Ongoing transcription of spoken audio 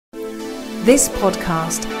This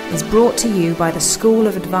podcast is brought to you by the School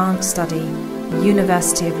of Advanced Study,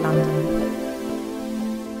 University of London.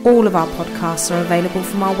 All of our podcasts are available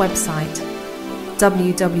from our website,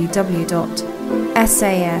 www.sas.ac.uk.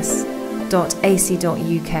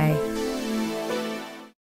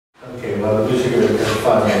 Okay, well, I'm usually going to go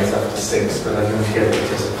 5 minutes after 6, but I don't hear that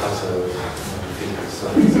there's a pattern of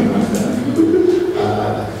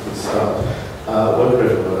I can start. Welcome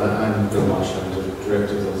everyone, I'm Bill Marsh, I'm the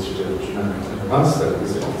Director of the Institute of Germanic and Advanced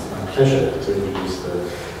Studies, and it's my pleasure to introduce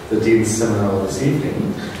the Dean's Seminar this evening,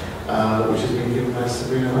 which has been given by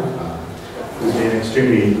Sabrina Rahman, who's been an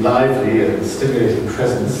extremely lively and stimulating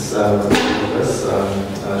presence with us.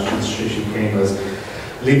 She came as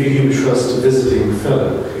Leverhulme Trust visiting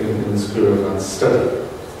fellow in the School of Advanced Study.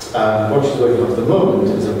 What she's working on at the moment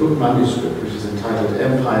is a book manuscript which is entitled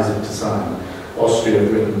Empires of Design, Austria,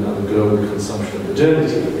 Britain and the Global Consumption of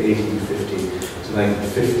Modernity, 1850 to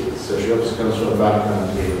 1950. So she obviously comes from a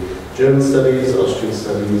background in German studies, Austrian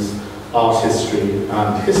studies, art history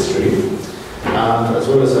and history. And as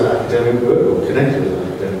well as her academic work, or connected with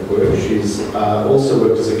academic work, she's also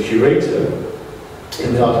worked as a curator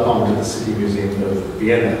in the art department of the City Museum of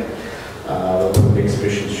Vienna. One of the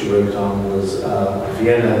exhibitions she worked on was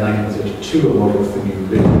Vienna 1932, a model for New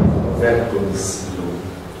Leverhulme.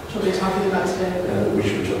 Shall we be talking about today? We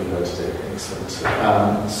should be talking about today. Excellent.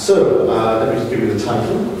 Let me just give you the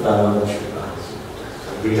title.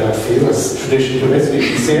 Read out for you, as tradition permits me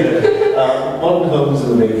to say it. Modern Homes in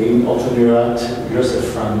the Making, Otto Neurath, Josef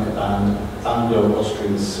Frank, and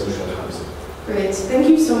Anglo-Austrian social housing. Great. Thank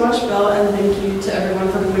you so much, Bill, and thank you to everyone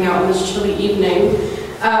for coming out on this chilly evening.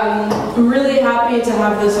 I'm really happy to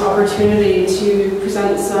have this opportunity to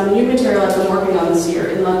present some new material I've been working on this year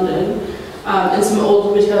in London, and some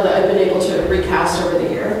old material that I've been able to recast over the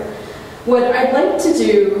year. What I'd like to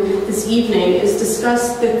do this evening is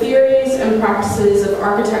discuss the theories and practices of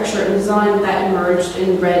architecture and design that emerged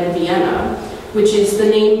in Red Vienna, which is the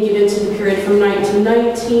name given to the period from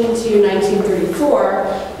 1919 to 1934,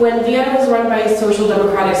 when Vienna was run by a social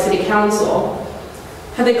democratic city council.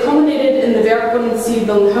 How they culminated in the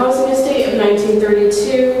Leverhulme housing estate of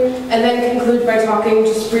 1932, and then conclude by talking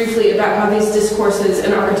just briefly about how these discourses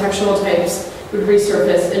and architectural types would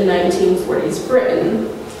resurface in 1940s Britain.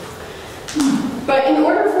 But in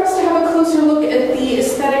order for us to have a closer look at the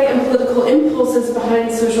aesthetic and political impulses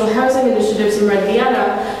behind social housing initiatives in Red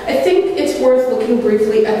Vienna, I think it's worth looking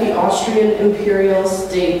briefly at the Austrian imperial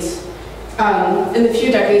state in the few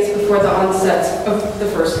decades before the onset of the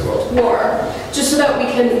First World War, just so that we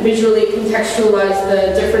can visually contextualize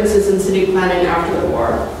the differences in city planning after the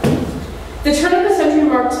war. The turn of the century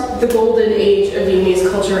marked the golden age of Viennese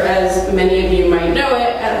culture, as many of you might know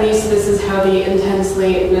it. At least this is how the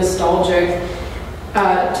intensely nostalgic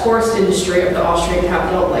tourist industry of the Austrian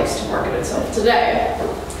capital likes to market itself today.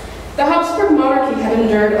 The Habsburg monarchy had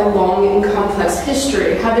endured a long and complex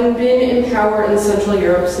history, having been in power in Central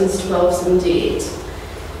Europe since 1278.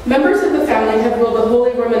 Members of the family had ruled the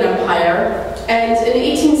Holy Roman Empire, and in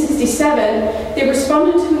 1867, they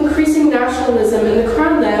responded to increasing nationalism in the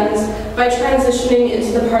Crown lands by transitioning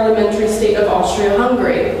into the parliamentary state of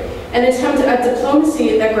Austria-Hungary, an attempt at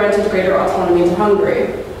diplomacy that granted greater autonomy to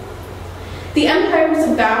Hungary. The empire was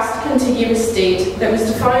a vast, contiguous state that was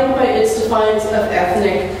defined by its defiance of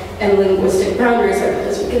ethnic and linguistic boundaries,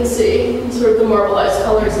 as you can see, sort of the marbleized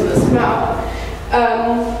colors in this map.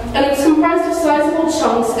 And it was comprised of sizable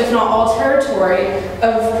chunks, if not all territory,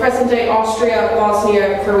 of present-day Austria,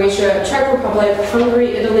 Bosnia, Croatia, Czech Republic,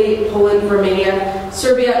 Hungary, Italy, Poland, Romania,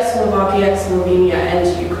 Serbia, Slovakia, Slovenia, and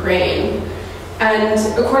Ukraine. And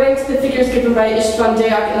according to the figures given by Istvan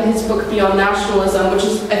Deák in his book Beyond Nationalism, which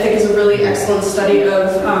I think is a really excellent study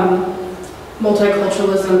of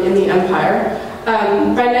multiculturalism in the empire,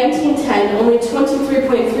 by 1910, only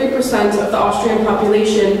 23.3% of the Austrian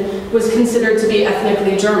population was considered to be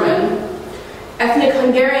ethnically German. Ethnic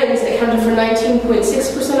Hungarians accounted for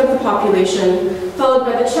 19.6% of the population, followed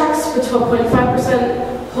by the Czechs with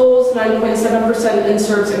 12.5%, Poles 9.7%, and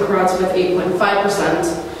Serbs and Croats with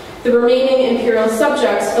 8.5%. The remaining imperial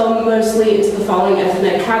subjects fell mostly into the following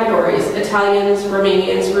ethnic categories: Italians,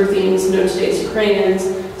 Romanians, Ruthenians, known today as Ukrainians,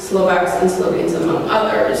 Slovaks, and Slovenes, among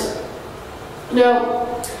others. Now,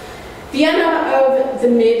 Vienna of the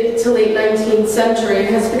mid to late 19th century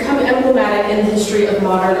has become emblematic in the history of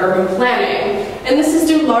modern urban planning, and this is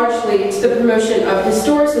due largely to the promotion of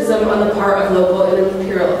historicism on the part of local and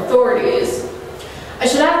imperial authorities. I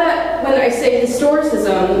should add that when I say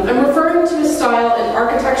historicism, I'm referring to a style in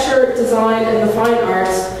architecture, design, and the fine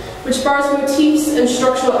arts which borrows motifs and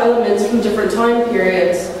structural elements from different time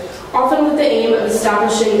periods, often with the aim of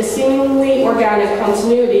establishing a seemingly organic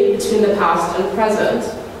continuity between the past and present.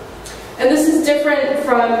 And this is different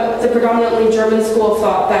from the predominantly German school of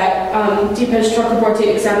thought that Deepesh Chakraborty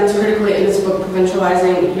examines critically in his book,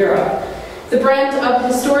 Provincializing Europe. The brand of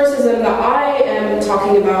historicism that I am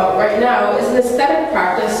talking about right now is an aesthetic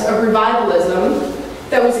practice of revivalism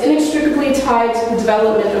that was inextricably tied to the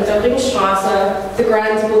development of the Ringstrasse, the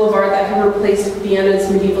grand boulevard that had replaced Vienna's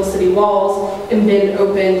medieval city walls and been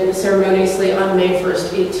opened ceremoniously on May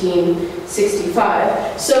 1st,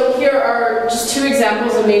 1865. So here are just two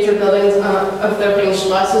examples of major buildings of the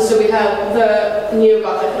Ringstrasse. So we have the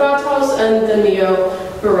Neo-Gothic Rathaus and the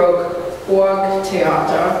Neo-Baroque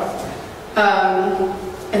Burgtheater.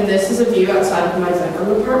 And this is a view outside of my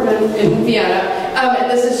Zeppelin apartment in Vienna. And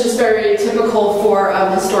this is just very typical for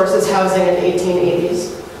historicist housing in the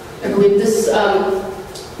 1880s. I believe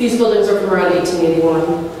these buildings are from around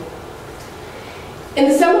 1881. In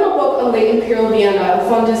the seminal book on late Imperial Vienna,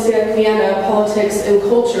 Von der Seeck Vienna, Politics and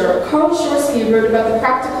Culture, Karl Schorsky wrote about the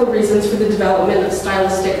practical reasons for the development of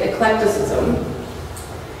stylistic eclecticism.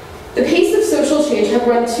 The pace of social change had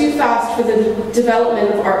run too fast for the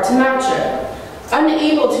development of art to match it.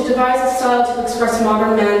 Unable to devise a style to express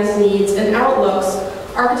modern man's needs and outlooks,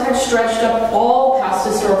 architects stretched up all past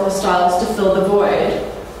historical styles to fill the void.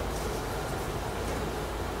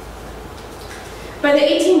 By the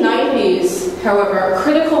 1890s, however,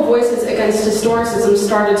 critical voices against historicism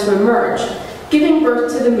started to emerge, giving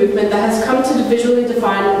birth to the movement that has come to visually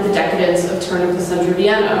define the decadence of turn-of-the-century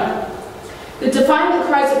Vienna. The defiant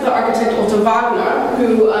cries of the architect Otto Wagner,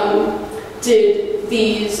 who did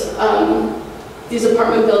these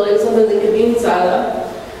apartment buildings on the Linke Wien-Seite,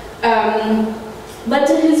 led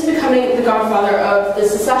to his becoming the godfather of the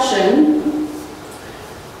secession,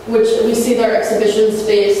 which we see their exhibition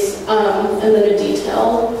space and then a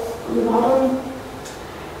detail on the bottom.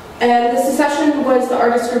 And the secession was the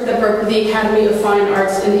artist group that broke the Academy of Fine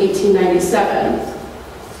Arts in 1897.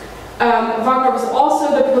 Wagner was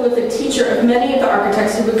also the prolific teacher of many of the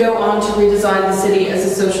architects who would go on to redesign the city as a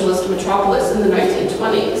socialist metropolis in the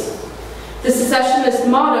 1920s. The secessionist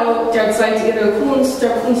motto, Der Zeit ihre Kunst,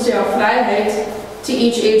 der Kunst ihrer Freiheit, to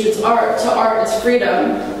each age its art, to art its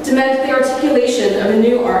freedom, demanded the articulation of a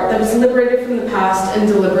new art that was liberated from the past and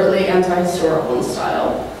deliberately anti-historical in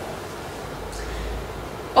style.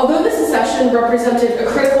 Although the secession represented a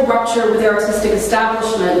critical rupture with the artistic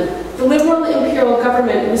establishment, the liberal imperial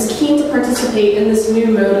government was keen to participate in this new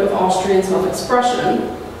mode of Austrian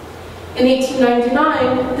self-expression. In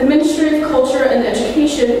 1899, the Ministry of Culture and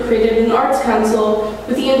Education created an arts council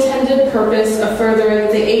with the intended purpose of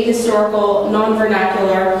furthering the ahistorical,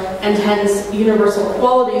 non-vernacular, and hence universal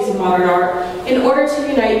qualities of modern art in order to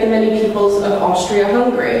unite the many peoples of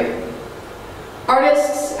Austria-Hungary.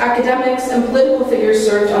 Artists, academics, and political figures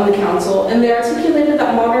served on the council, and they articulated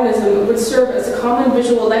that modernism would serve as a common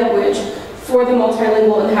visual language for the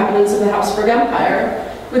multilingual inhabitants of the Habsburg Empire,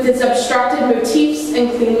 with its abstracted motifs and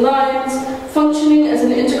clean lines, functioning as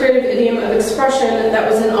an integrative idiom of expression that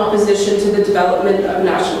was in opposition to the development of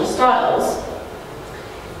national styles.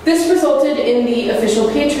 This resulted in the official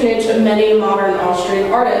patronage of many modern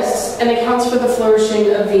Austrian artists and accounts for the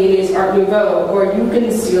flourishing of Viennese Art Nouveau, or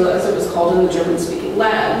Jugendstil as it was called in the German-speaking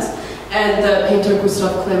lands. And the painter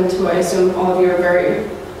Gustav Klimt, who I assume all of you are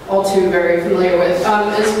all too very familiar with,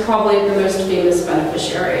 is probably the most famous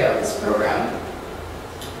beneficiary of this program.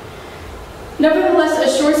 Nevertheless,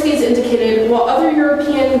 as Schorsky has indicated, while other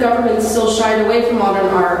European governments still shied away from modern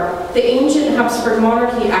art, the ancient Habsburg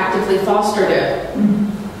monarchy actively fostered it.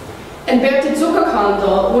 And Berthe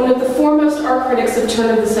Zuckerkandel, one of the foremost art critics of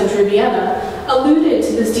turn-of-the-century Vienna, alluded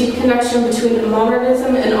to this deep connection between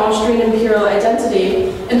modernism and Austrian imperial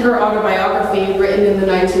identity in her autobiography written in the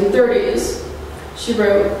 1930s. She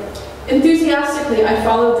wrote, "Enthusiastically, I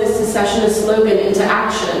followed this secessionist slogan into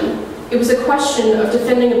action. It was a question of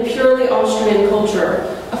defending a purely Austrian culture,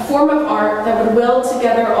 a form of art that would weld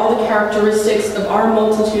together all the characteristics of our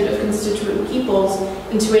multitude of constituent peoples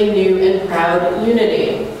into a new and proud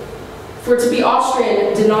unity. For to be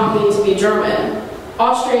Austrian did not mean to be German.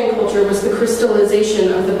 Austrian culture was the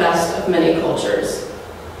crystallization of the best of many cultures."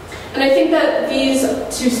 And I think that these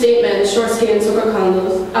two statements, Schorsky and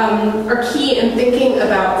Zuckerkandel, are key in thinking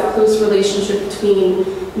about the close relationship between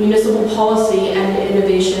municipal policy and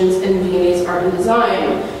innovations in Viennese art and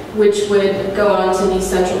design, which would go on to be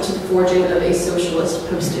central to the forging of a socialist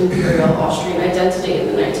post-imperial Austrian identity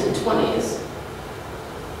in the 1920s.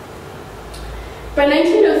 By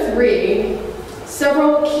 1903,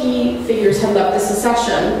 several key figures had left the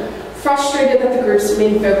secession, frustrated that the group's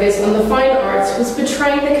main focus on the fine arts was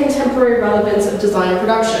betraying the contemporary relevance of design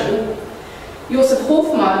production. Josef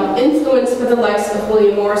Hofmann, influenced by the likes of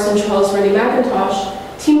William Morris and Charles Rennie Mackintosh,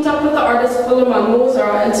 teamed up with the artist Roman Moser,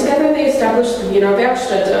 and together they established the Wiener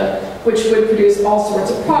Werkstätte, which would produce all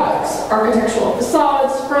sorts of products: architectural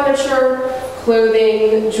facades, furniture,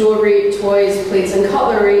 clothing, jewelry, toys, plates, and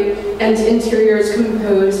cutlery, and interiors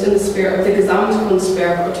composed in the spirit of the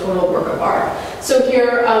Gesamtkunstwerk, or total work of art. So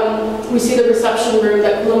here we see the reception room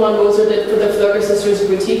that Roman Moser did for the Flöger Sisters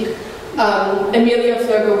boutique. Emilia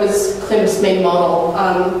Flöger was Klimt's main model,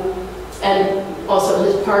 and also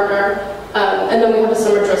his partner. And then we have a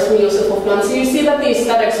summer dress from Josef Hofmann. So you see that the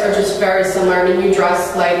aesthetics are just very similar. I mean, you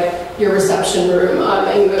dress like your reception room,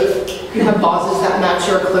 and you have vases that match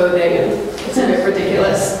your clothing, and it's a bit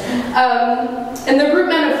ridiculous. And the group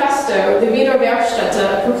manifesto, the Wiener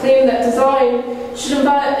Werkstätte, proclaimed that design should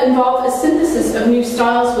involve a synthesis of new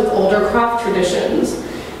styles with older craft traditions.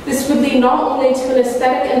 This would lead not only to an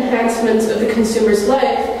aesthetic enhancement of the consumer's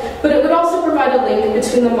life, but it would also provide a link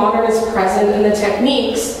between the modernist present and the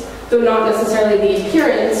techniques, though not necessarily the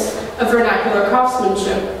appearance, of vernacular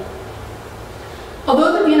craftsmanship.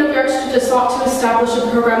 Although the Wiener Werkstätte sought to establish a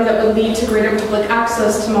program that would lead to greater public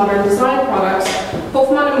access to modern design products,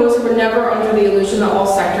 Hofmann and Moser were never under the illusion that all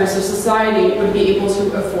sectors of society would be able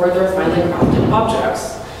to afford their finely crafted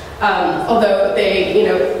objects. Although they,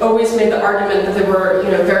 always made the argument that they were,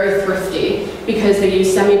 very thrifty because they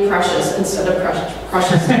used semi-precious instead of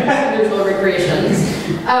precious in their jewelry creations.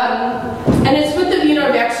 And it's with the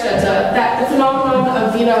Wiener Werkstätte that the phenomenon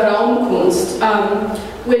of Wiener Raumkunst,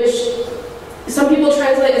 which some people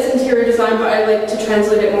translate as interior design, but I like to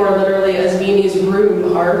translate it more literally as Viennese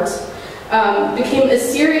room art, became a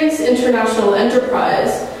serious international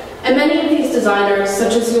enterprise. And many of these designers,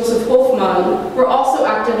 such as Josef Hofmann, were also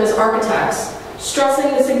active as architects,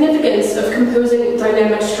 stressing the significance of composing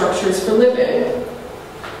dynamic structures for living.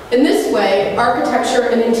 In this way, architecture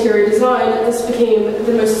and interior design thus became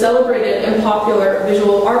the most celebrated and popular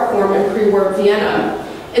visual art form in pre-war Vienna,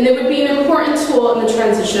 and they would be an important tool in the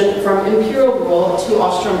transition from imperial rule to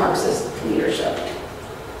Austro-Marxist leadership.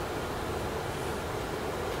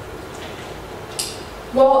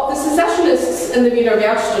 While the secessionists in the Wiener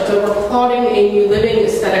Werkstätte were plotting a new living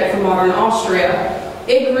aesthetic for modern Austria,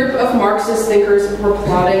 a group of Marxist thinkers were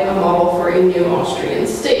plotting a model for a new Austrian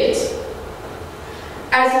state.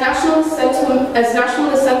 As nationalist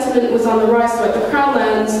sentiment was on the rise throughout the Crown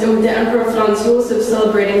lands, and with the Emperor Franz Josef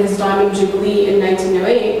celebrating his Diamond Jubilee in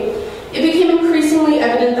 1908, it became increasingly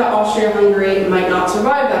evident that Austria-Hungary might not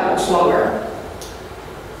survive that much longer.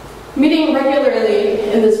 Meeting regularly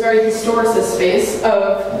in this very historicist space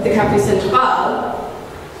of the Café Central,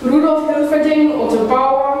 Rudolf Hilferding, Otto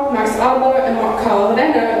Bauer, Max Adler, and Karl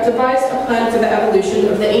Renner devised a plan for the evolution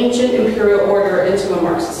of the ancient imperial order into a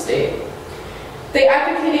Marxist state. They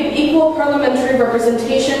advocated equal parliamentary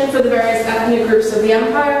representation for the various ethnic groups of the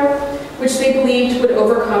empire, which they believed would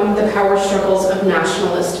overcome the power struggles of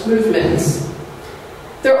nationalist movements.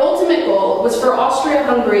 Their ultimate goal was for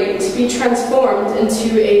Austria-Hungary to be transformed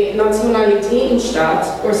into a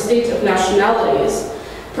Nationalitätenstaat, or state of nationalities,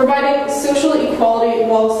 providing social equality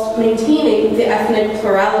whilst maintaining the ethnic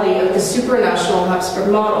plurality of the supranational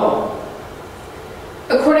Habsburg model.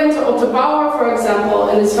 According to Otto Bauer, for example,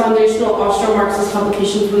 in his foundational Austro-Marxist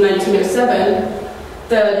publication from 1907,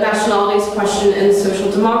 The Nationalities Question in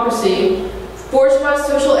Social Democracy, bourgeois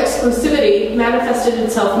social exclusivity manifested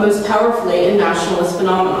itself most powerfully in nationalist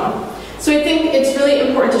phenomena. So I think it's really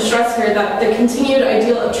important to stress here that the continued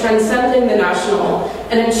ideal of transcending the national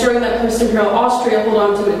and ensuring that post-imperial Austria hold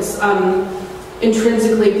on to its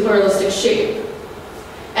intrinsically pluralistic shape.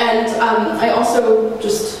 And I also,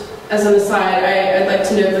 just as an aside, I'd like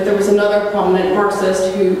to note that there was another prominent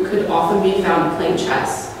Marxist who could often be found playing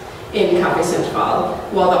chess in Café Central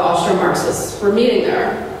while the Austro-Marxists were meeting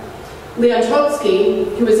there. Leon Trotsky,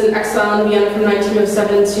 who was in exile in Vienna from 1907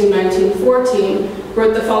 to 1914,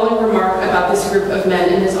 wrote the following remark about this group of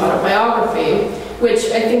men in his autobiography, which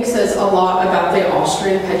I think says a lot about the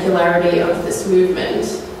Austrian peculiarity of this movement.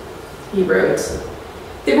 He wrote,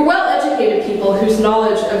 "They were well-educated people whose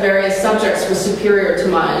knowledge of various subjects was superior to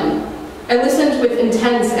mine. I listened with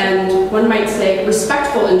intense and, one might say,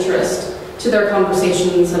 respectful interest to their conversation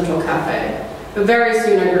in the Central Cafe. But very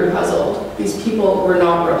soon I grew puzzled. These people were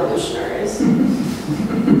not revolutionaries."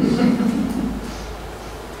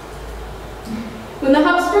 When the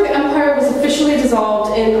Habsburg Empire was officially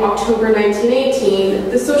dissolved in October 1918,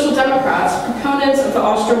 the Social Democrats, proponents of the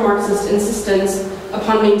Austro-Marxist insistence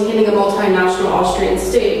upon maintaining a multinational Austrian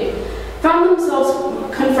state, found themselves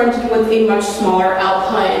confronted with a much smaller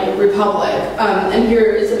Alpine republic. And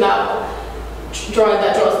here is a map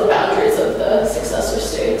that draws the boundaries of the successor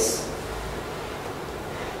states.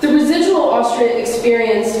 The residual Austria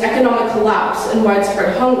experienced economic collapse and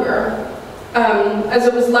widespread hunger, as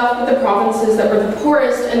it was left with the provinces that were the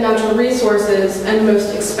poorest in natural resources and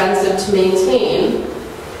most expensive to maintain.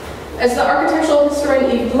 As the architectural historian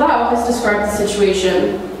Yves Blau has described the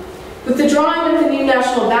situation, with the drawing of the new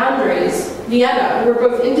national boundaries, Vienna, where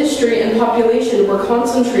both industry and population were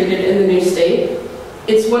concentrated in the new state,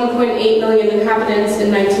 its 1.8 million inhabitants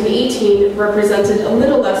in 1918 represented a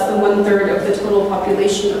little less than 1/3 of the total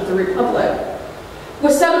population of the Republic,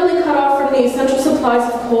 was suddenly cut off from the essential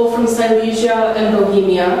supplies of coal from Silesia and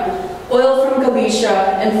Bohemia, oil from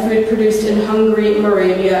Galicia, and food produced in Hungary,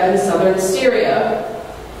 Moravia, and southern Styria.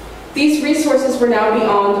 These resources were now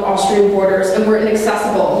beyond Austrian borders and were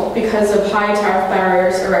inaccessible because of high tariff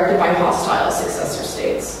barriers erected by hostile successor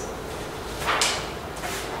states.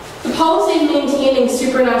 The policy of maintaining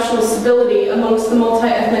supranational stability amongst the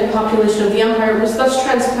multi-ethnic population of the empire was thus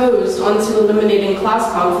transposed onto eliminating class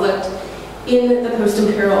conflict in the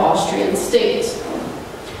post-imperial Austrian state.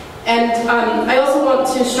 And I also want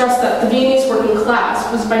to stress that the Viennese working class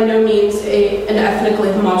was by no means an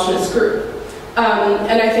ethnically homogenous group.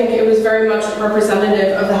 And I think it was very much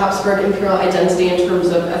representative of the Habsburg imperial identity in terms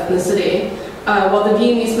of ethnicity, while the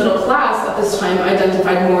Viennese middle class at this time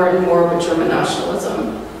identified more and more with German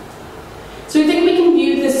nationalism. So I think we can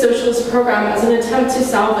view this socialist program as an attempt to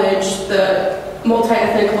salvage the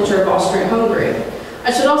multi-ethnic culture of Austria-Hungary.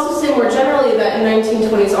 I should also say more generally that in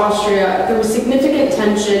 1920s Austria, there was significant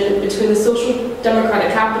tension between the social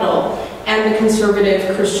democratic capital and the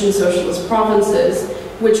conservative Christian socialist provinces,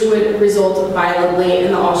 which would result violently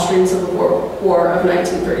in the Austrian Civil War of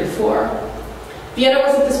 1934. Vienna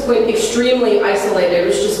was at this point extremely isolated. It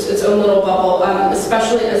was just its own little bubble,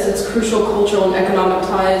 especially as its crucial cultural and economic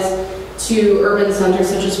ties to urban centers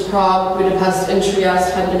such as Prague, Budapest, and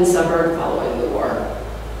Trieste had been severed following the war.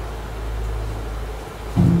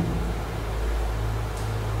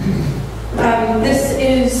 This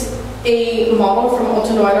is a model from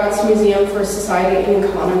Otto Neurath's Museum for Society and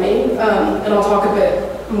Economy, and I'll talk a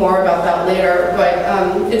bit more about that later,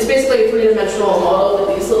 but it's basically a three-dimensional model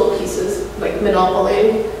with these little pieces, like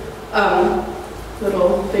Monopoly,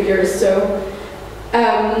 little figures. So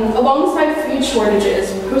alongside food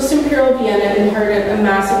shortages, post-imperial Vienna inherited a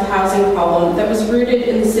massive housing problem that was rooted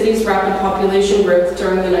in the city's rapid population growth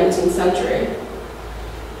during the 19th century.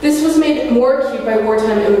 This was made more acute by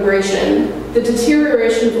wartime immigration, the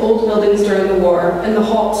deterioration of old buildings during the war, and the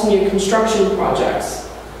halt to new construction projects.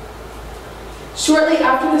 Shortly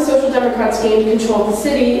after the Social Democrats gained control of the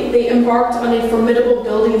city, they embarked on a formidable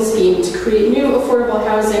building scheme to create new affordable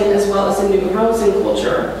housing as well as a new housing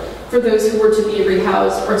culture for those who were to be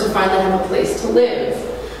rehoused or to finally have a place to live.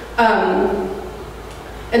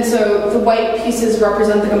 And so the white pieces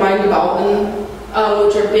represent the Gemeindebauten,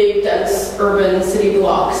 which are big, dense, urban city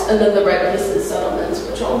blocks, and then the red pieces, settlements,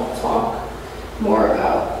 which I'll talk more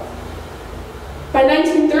about. By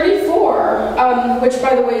 1934, which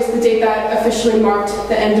by the way is the date that officially marked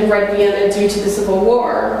the end of Red Vienna due to the Civil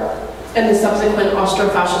War and the subsequent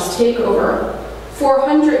Austro-fascist takeover,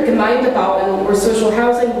 400 Gemeindebauten, or social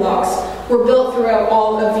housing blocks, were built throughout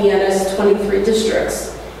all of Vienna's 23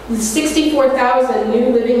 districts, with 64,000 new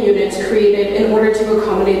living units created in order to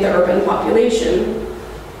accommodate the urban population.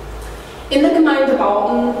 In the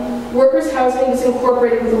Gemeindebauten, workers' housing was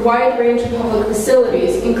incorporated with a wide range of public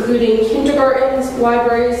facilities, including kindergartens,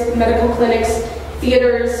 libraries, medical clinics,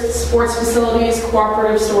 theaters, sports facilities,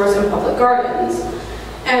 cooperative stores, and public gardens.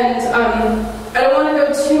 And I don't want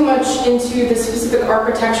to go too much into the specific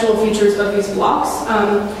architectural features of these blocks.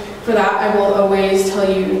 For that, I will always tell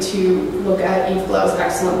you to look at Yves Blau's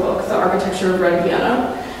excellent book, The Architecture of Red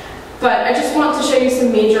Vienna. But I just want to show you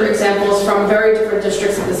some major examples from very different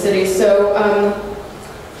districts of the city. So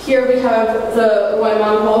here we have the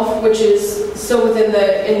Leverhulme, which is still within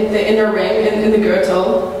the inner ring, in the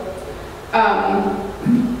Gürtel,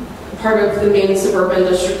 part of the main suburban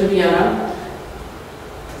district of Vienna.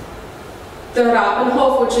 The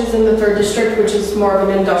Rahman, which is in the 3rd district, which is more of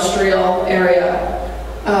an industrial area.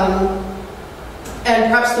 And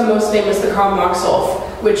perhaps the most famous, the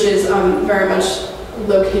Karl-Marx-Hof, which is very much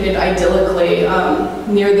located idyllically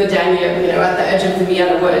near the Danube, at the edge of the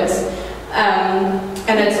Vienna woods.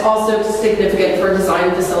 And it's also significant for a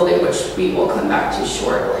design facility, which we will come back to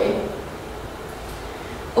shortly.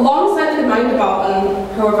 Alongside the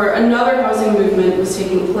Gemeindebauten, however, another housing movement was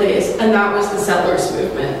taking place, and that was the settlers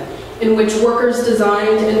movement, in which workers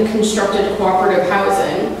designed and constructed cooperative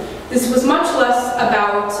housing. This was much less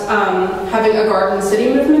about having a garden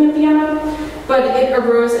city movement in Vienna, but it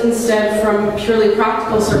arose instead from purely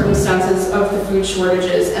practical circumstances of the food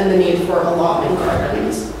shortages and the need for allotment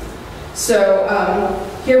gardens. So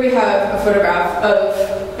Here we have a photograph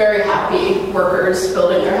of very happy workers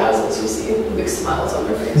building their houses. You see big smiles on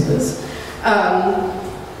their faces.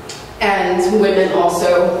 And women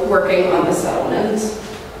also working on the settlement.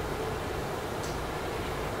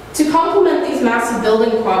 To complement these massive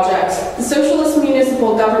building projects, the socialist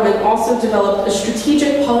municipal government also developed a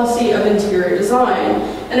strategic policy of interior design.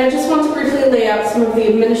 And I just want to briefly lay out some of the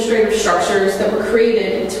administrative structures that were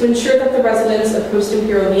created to ensure that the residents of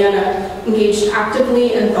post-imperial Vienna engaged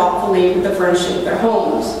actively and thoughtfully with the furnishing of their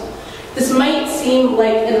homes. This might seem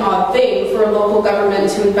like an odd thing for a local government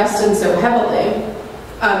to invest in so heavily.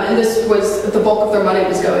 And this was, the bulk of their money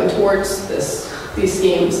was going towards these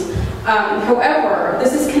schemes. However,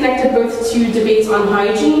 this is connected both to debates on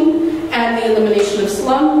hygiene and the elimination of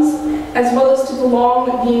slums, as well as to the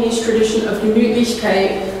long Viennese tradition of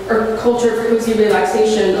Gemütlichkeit, or culture of cozy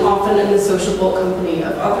relaxation, often in the sociable company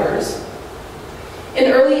of others.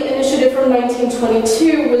 An early initiative from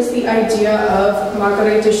 1922 was the idea of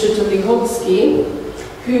Margarete Schütte-Lihotzky,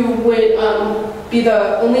 who would be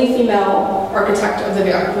the only female architect of the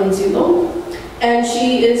Werkwohnsiedlung. And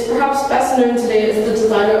she is perhaps best known today as the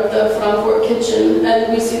designer of the Frankfurt kitchen,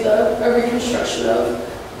 and we see a reconstruction of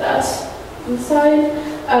that inside.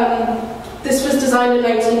 This was designed in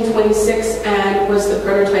 1926 and was the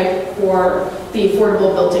prototype for the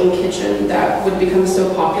affordable built-in kitchen that would become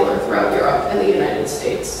so popular throughout Europe and the United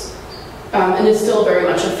States, and is still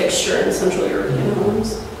very much a fixture in Central European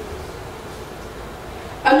homes.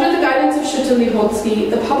 Under the guidance of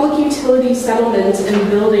Schütte-Lihotzky, the Public Utility Settlement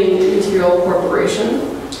and Building Material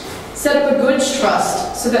Corporation set up a goods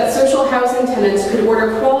trust so that social housing tenants could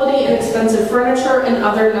order quality and expensive furniture and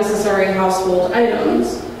other necessary household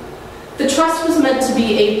items. The trust was meant to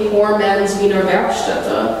be a poor man's Wiener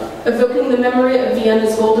Werkstätte, evoking the memory of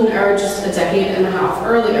Vienna's golden era just a decade and a half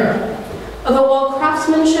earlier. Although while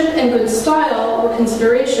craftsmanship and good style were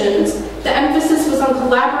considerations, the emphasis was on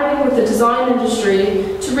collaborating with the design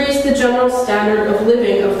industry to raise the general standard of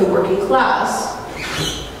living of the working class.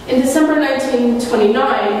 In December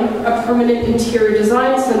 1929, a permanent interior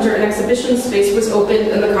design center and exhibition space was opened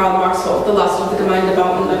in the Karl-Marx-Hof, the last of the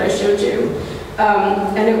Gemeindebauten that I showed you.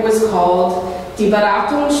 And it was called Die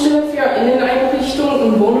Beratungsstelle für Inneneinrichtung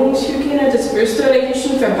und Wohnungshygiene des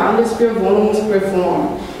Österreichischen Verbandes für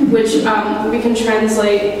Wohnungsreform, which we can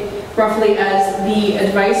translate roughly as the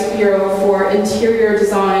Advice Bureau for Interior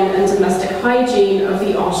Design and Domestic Hygiene of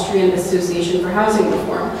the Austrian Association for Housing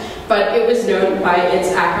Reform. But it was known by its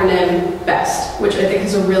acronym BEST, which I think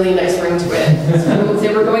has a really nice ring to it. So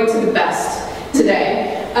they were going to the best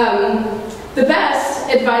today. The BEST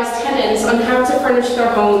advised tenants on how to furnish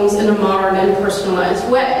their homes in a modern and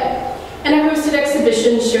personalized way, and it hosted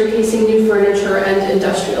exhibitions showcasing new furniture and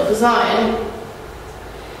industrial design.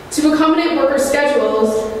 To accommodate worker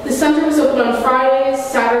schedules, the center was open on Fridays,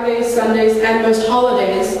 Saturdays, Sundays, and most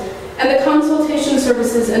holidays, and the consultation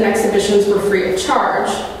services and exhibitions were free of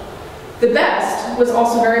charge. The BEST was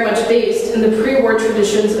also very much based in the pre-war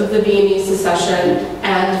traditions of the Viennese secession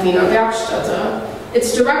and Wiener Werkstätte.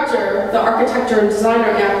 Its director, the architect and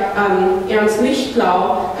designer Ernst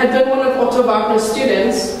Lichtblau, had been one of Otto Wagner's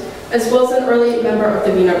students, as well as an early member of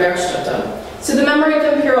the Wiener Werkstätte. So the memory of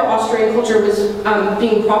Imperial Austrian culture was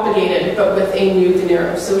being propagated, but with a new veneer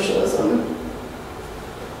of socialism.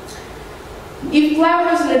 Yves Blau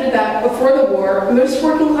has noted that before the war, most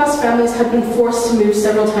working-class families had been forced to move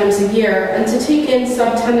several times a year and to take in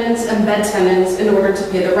subtenants and bed tenants in order to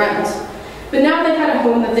pay the rent. But now they had a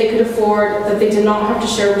home that they could afford, that they did not have to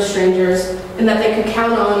share with strangers, and that they could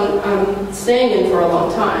count on staying in for a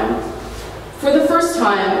long time. For the first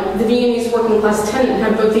time, the Viennese working-class tenant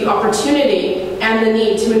had both the opportunity and the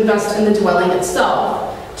need to invest in the dwelling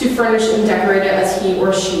itself, to furnish and decorate it as he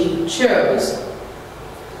or she chose.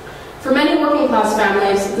 For many working-class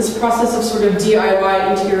families, this process of sort of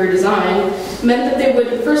DIY interior design meant that they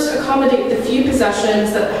would first accommodate the few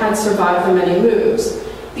possessions that had survived the many moves.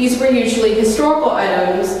 These were usually historical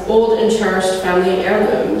items, old and cherished family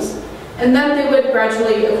heirlooms. And then they would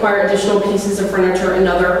gradually acquire additional pieces of furniture and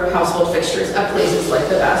other household fixtures at places like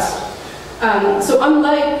the BEST. So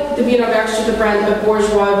unlike the Wiener Werkstätte brand of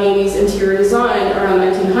bourgeois Viennese interior design around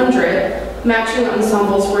 1900, matching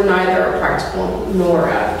ensembles were neither practical nor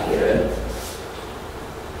advocated.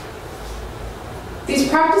 These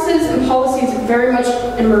practices and policies very much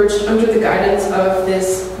emerged under the guidance of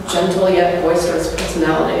this gentle yet boisterous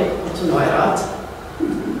personality, Otto Neurath.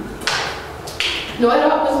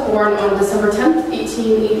 Neurath was born on December 10,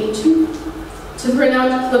 1882, to the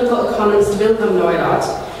renowned political economist Wilhelm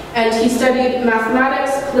Neurath, and he studied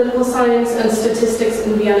mathematics, political science, and statistics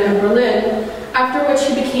in Vienna and Berlin, after which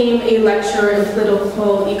he became a lecturer in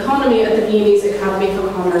political economy at the Viennese Academy for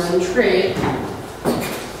Commerce and Trade.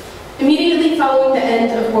 Immediately following the end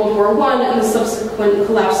of World War I and the subsequent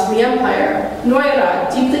collapse of the empire,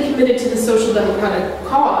 Neurath, deeply committed to the social democratic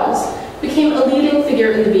cause, became a leading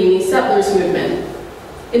figure in the Viennese settlers movement.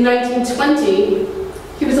 In 1920,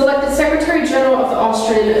 he was elected Secretary General of the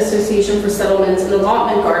Austrian Association for Settlements and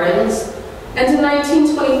Allotment Gardens, and in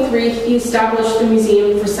 1923 he established the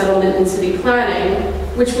Museum for Settlement and City Planning,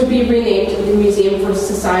 which would be renamed the Museum for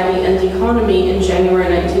Society and Economy in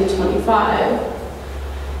January 1925.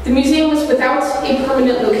 The museum was without a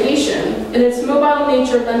permanent location, and its mobile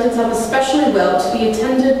nature lent itself especially well to the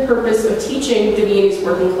intended purpose of teaching the Viennese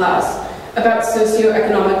working class about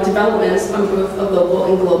socio-economic developments on both a local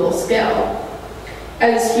and global scale.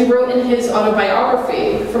 As he wrote in his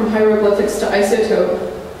autobiography, From Hieroglyphics to Isotope,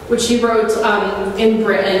 which he wrote in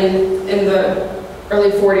Britain in the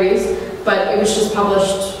early 40s, but it was just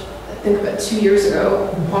published, I think, about 2 years ago,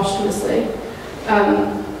 posthumously.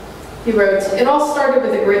 He wrote, "It all started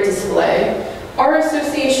with a great display. Our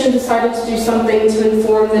association decided to do something to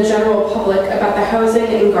inform the general public about the housing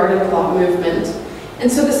and garden plot movement.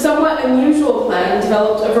 And so the somewhat unusual plan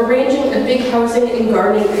developed of arranging a big housing and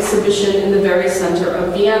gardening exhibition in the very center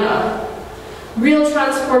of Vienna. Real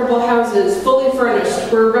transportable houses, fully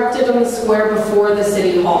furnished, were erected on the square before the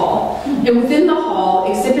city hall. And within the hall,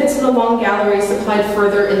 exhibits in a long gallery supplied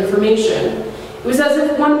further information. It was as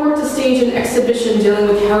if one were to stage an exhibition dealing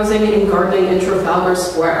with housing and gardening in Trafalgar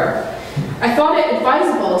Square. I thought it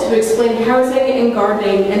advisable to explain housing and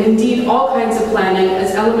gardening, and indeed all kinds of planning,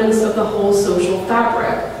 as elements of the whole social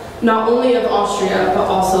fabric, not only of Austria, but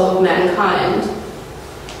also of mankind."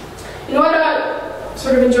 Neurath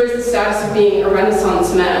sort of enjoys the status of being a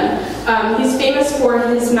Renaissance man. He's famous for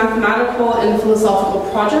his mathematical and philosophical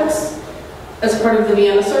projects as part of the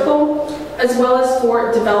Vienna Circle, as well as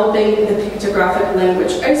for developing the pictographic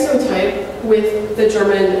language isotype with the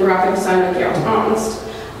German graphic designer Gerd Ernst.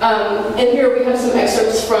 And here we have some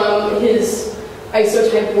excerpts from his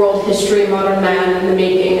isotype World History, Modern Man and the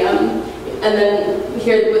Making. And then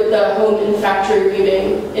here with the home and factory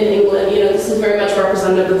weaving in England, this is very much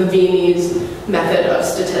representative of the Viennese method of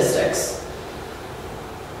statistics.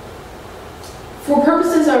 For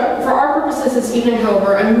our purposes this evening,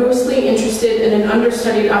 however, I'm mostly interested in an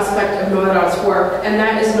understudied aspect of Neurath's work, and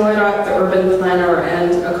that is Neurath, the urban planner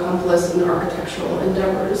and accomplice in architectural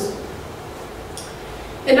endeavors.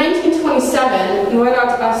 In 1927,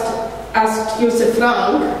 Neurath asked Josef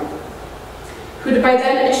Frank, who had by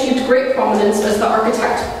then achieved great prominence as the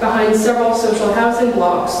architect behind several social housing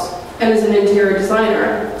blocks and as an interior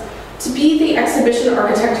designer, to be the exhibition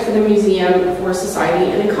architect for the Museum for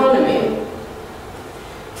Society and Economy.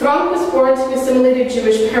 Frank was born to assimilated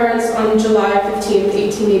Jewish parents on July 15,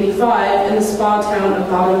 1885, in the spa town of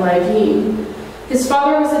Baden-Leverhulme. His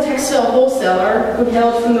father was a textile wholesaler who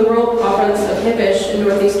hailed from the rural province of Hibish in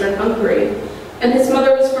northeastern Hungary, and his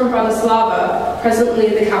mother was from Bratislava, presently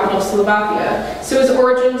the capital of Slovakia, so his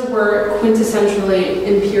origins were quintessentially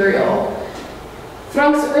imperial.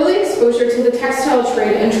 Frank's early exposure to the textile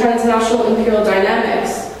trade and transnational imperial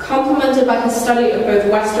dynamics, complemented by his study of both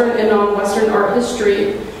Western and non-Western art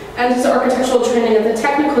history, and his architectural training at the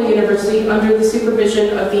Technical University under the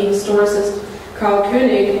supervision of the historicist Karl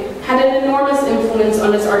Koenig, had an enormous influence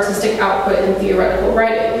on his artistic output and theoretical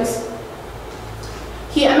writings.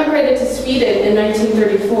 He emigrated to Sweden in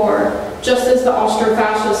 1934, just as the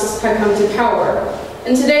Austro-fascists had come to power,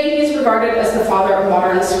 and today he's regarded as the father of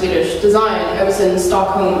modern Swedish design. I was in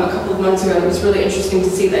Stockholm a couple of months ago, and it was really interesting to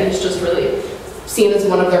see that he's just really seen as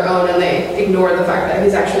one of their own, and they ignore the fact that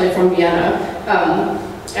he's actually from Vienna.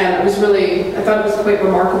 And I thought it was quite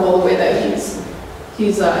remarkable the way that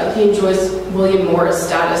he enjoys William Morris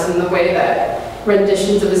status and the way that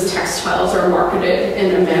renditions of his textiles are marketed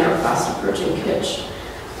in a manner fast approaching kitsch.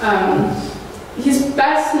 He's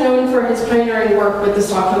best known for his pioneering work with the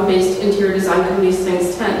Stockholm-based interior design company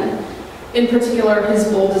Sphinx 10. In particular, his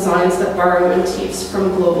bold designs that borrow motifs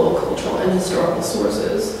from global cultural and historical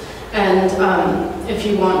sources. And if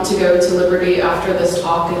you want to go to Liberty after this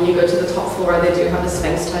talk and you go to the top floor, they do have a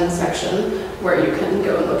Sphinx 10 section where you can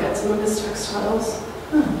go and look at some of his textiles.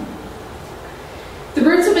 The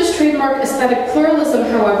roots of his trademark aesthetic pluralism,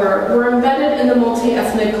 however, were embedded in the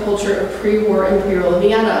multi-ethnic culture of pre-war imperial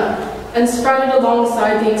Vienna and sprouted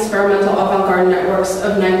alongside the experimental avant-garde networks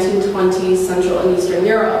of 1920s Central and Eastern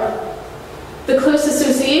Europe. The close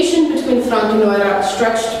association between Frank and Neurath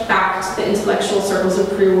stretched back to the intellectual circles of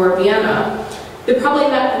pre-war Vienna. They probably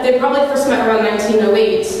first met around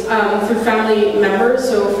 1908 through family members,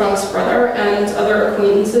 so Frank's brother and other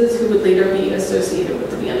acquaintances who would later be associated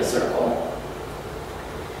with the Vienna Circle.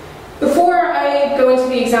 go into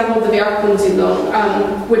the example of the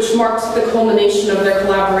Werkbundsiedlung, which marks the culmination of their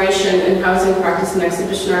collaboration in housing practice and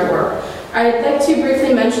exhibitionary work, I'd like to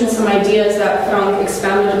briefly mention some ideas that Frank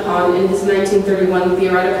expounded upon in his 1931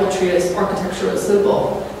 theoretical treatise, Architecture was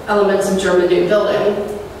Simple, Elements of German New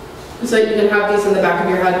Building. So you can have these in the back of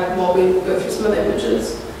your head while we go through some of the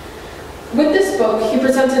images. With this book, he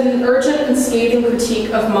presented an urgent and scathing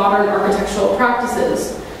critique of modern architectural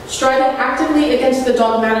practices, striving actively against the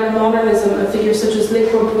dogmatic modernism of figures such as Le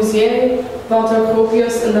Corbusier, Walter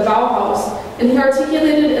Gropius, and the Bauhaus, and he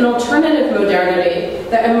articulated an alternative modernity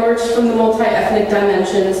that emerged from the multi-ethnic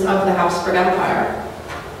dimensions of the Habsburg Empire.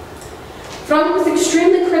 Frank was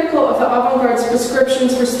extremely critical of the avant-garde's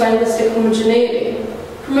prescriptions for stylistic homogeneity,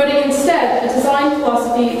 promoting instead a design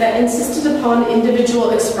philosophy that insisted upon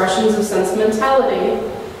individual expressions of sentimentality,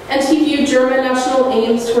 and he viewed German national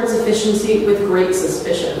aims towards efficiency with great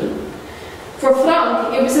suspicion. For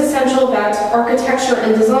Frank, it was essential that architecture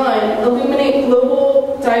and design illuminate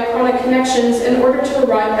global diachronic connections in order to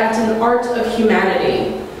arrive at an art of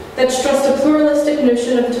humanity that stressed a pluralistic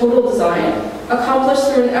notion of total design,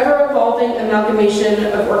 accomplished through an ever-evolving amalgamation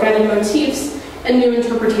of organic motifs and new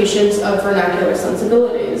interpretations of vernacular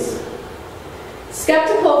sensibilities.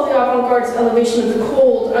 Skeptical of the avant-garde's elevation of the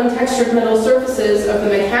cold, untextured metal surfaces of the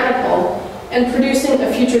mechanical, and producing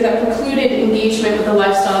a future that precluded engagement with the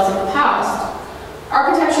lifestyles of the past,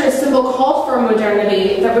 architecture as symbol called for a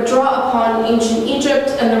modernity that would draw upon ancient Egypt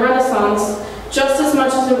and the Renaissance just as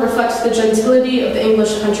much as it reflects the gentility of the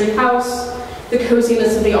English country house, the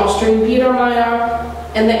coziness of the Austrian Biedermeier,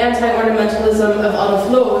 and the anti-ornamentalism of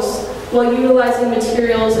Otto, while utilizing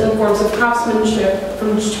materials and forms of craftsmanship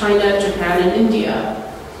from China, Japan, and India.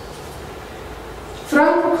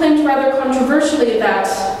 Frank proclaimed rather controversially that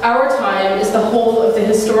our time is the whole of the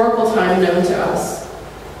historical time known to us.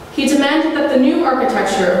 He demanded that the new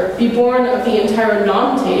architecture be born of the entire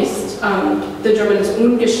non-taste, the German's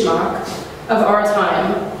Ungeschmack, of our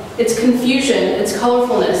time, its confusion, its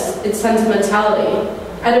colorfulness, its sentimentality,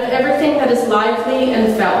 out of everything that is lively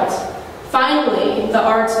and felt. Finally, the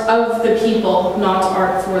art of the people, not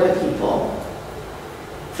art for the people.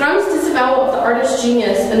 Frank's disavowal of the artist's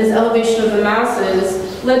genius and his elevation of the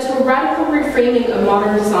masses led to a radical reframing of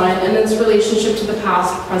modern design and its relationship to the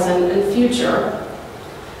past, present, and future.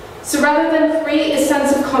 So rather than create a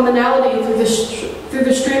sense of commonality through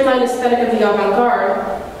the streamlined aesthetic of the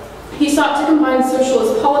avant-garde, he sought to combine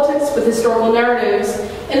socialist politics with historical narratives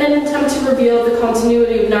in an attempt to reveal the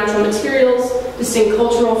continuity of natural materials, distinct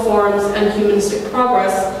cultural forms, and humanistic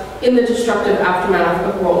progress in the destructive aftermath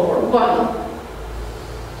of World War I.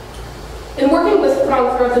 In working with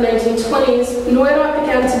Frank throughout the 1920s, Neurath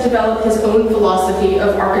began to develop his own philosophy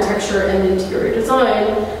of architecture and interior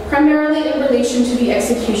design, primarily in relation to the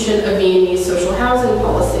execution of Viennese social housing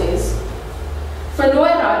policies. For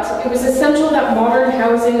Neurath, it was essential that modern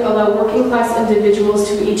housing allow working-class individuals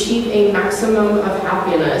to achieve a maximum of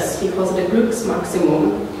happiness, he calls it a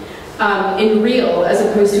Glücksmaximum, in real, as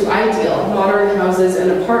opposed to ideal, modern houses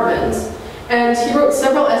and apartments. And he wrote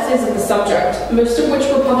several essays on the subject, most of which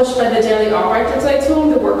were published by the daily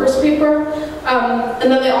Arbeiterzeitung, the workers' paper,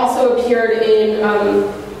 and then they also appeared in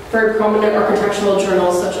very prominent architectural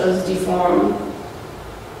journals such as Die Form.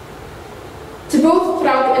 To both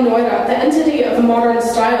Frank and Neurath, the entity of a modern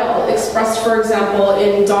style, expressed, for example,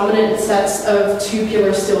 in dominant sets of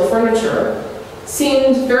tubular steel furniture,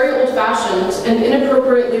 seemed very old-fashioned and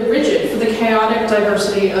inappropriately rigid for the chaotic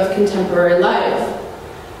diversity of contemporary life.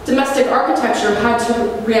 Domestic architecture had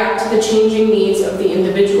to react to the changing needs of the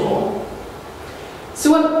individual.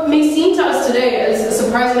 So what may seem to us today as a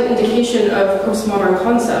surprising indication of postmodern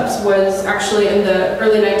concepts was actually in the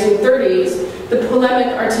early 1930s the polemic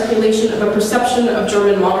articulation of a perception of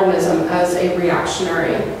German modernism as a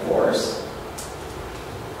reactionary force.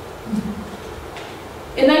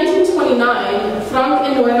 In 1929, Frank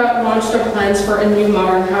and Neurath launched their plans for a new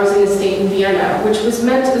modern housing estate in Vienna, which was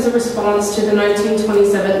meant as a response to the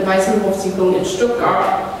 1927 Weissenhofsiedlung in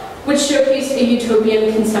Stuttgart, which showcased a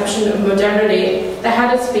utopian conception of modernity that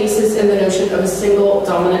had its basis in the notion of a single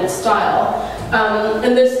dominant style.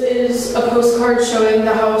 And this is a postcard showing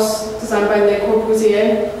the house designed by Le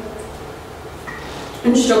Corbusier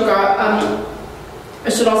in Stuttgart. I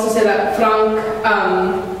should also say that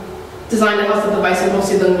Frank designed a house at the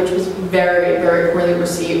Weissenhofsiedlung, which was very, very poorly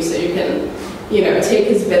received, so you can, take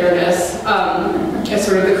his bitterness as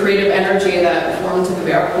sort of the creative energy that formed to the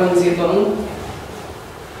Werkbundsiedlung.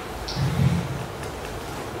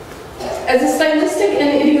 As a stylistic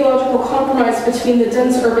and ideological compromise between the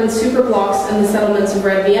dense urban superblocks and the settlements of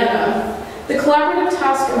Red Vienna, the collaborative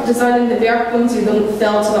task of designing the Werkbundsiedlung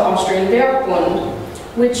fell to the Austrian Werkbund,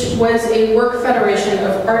 which was a work federation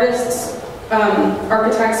of artists,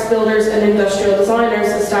 architects, builders, and industrial designers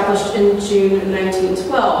established in June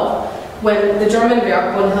 1912, when the German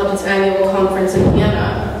Werkbund held its annual conference in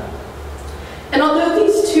Vienna. And although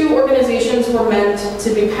these two organizations were meant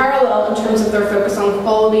to be parallel in terms of their focus on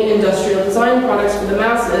quality industrial design products for the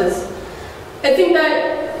masses, I think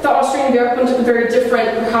that the Austrian Werkbund took a very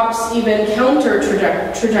different, perhaps even counter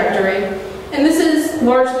trajectory. And this is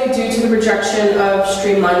largely due to the rejection of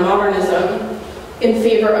streamlined modernism in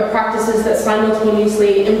favor of practices that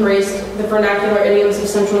simultaneously embraced the vernacular idioms of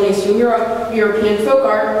Central and Eastern Europe, European folk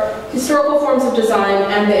art, historical forms of design,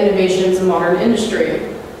 and the innovations of modern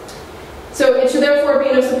industry. So it should therefore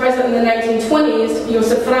be no surprise that in the 1920s,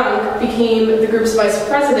 Josef Frank became the group's vice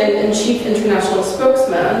president and chief international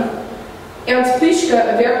spokesman. Ernst Plischke,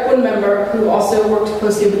 a Werkbund member who also worked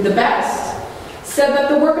closely with the best, said that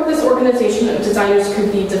the work of this organization of designers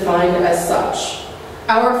could be defined as such.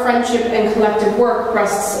 Our friendship and collective work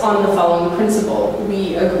rests on the following principle: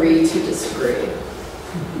 we agree to disagree.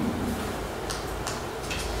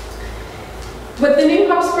 What the new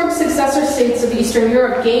Habsburg successor states of Eastern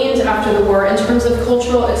Europe gained after the war in terms of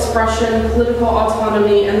cultural expression, political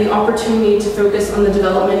autonomy, and the opportunity to focus on the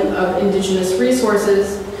development of indigenous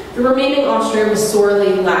resources, the remaining Austria was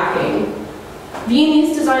sorely lacking.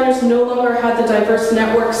 Viennese designers no longer had the diverse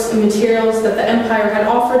networks and materials that the empire had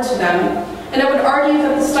offered to them, and I would argue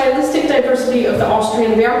that the stylistic diversity of the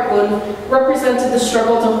Austrian Werkbund represented the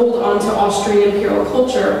struggle to hold on to Austrian imperial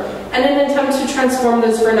culture and an attempt to transform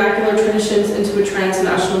those vernacular traditions into a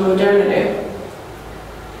transnational modernity.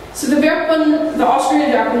 So the Werkbund, the Austrian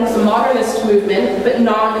Werkbund, was a modernist movement, but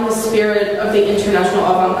not in the spirit of the international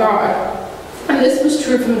avant-garde. And this was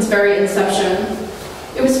true from its very inception.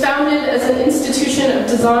 It was founded as an institution of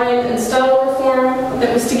design and style reform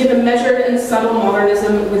that was to give a measured and subtle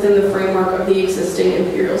modernism within the framework of the existing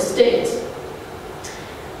imperial state.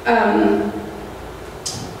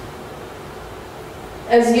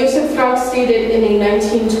 As Josef Frank stated in a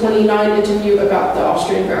 1929 interview about the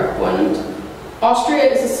Austrian Werkbund, Austria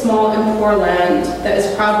is a small and poor land that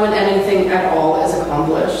is proud when anything at all is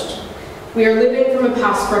accomplished. We are living from a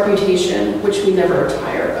past reputation which we never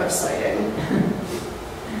tire of citing.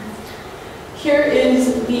 Here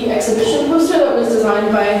is the exhibition poster that was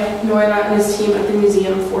designed by Neurath and his team at the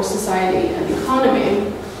Museum for Society and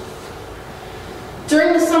Economy.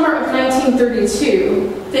 During the summer of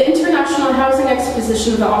 1932, the International Housing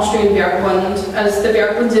Exposition of the Austrian Werkbund, as the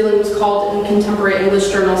Werkbundsiedlung was called in contemporary English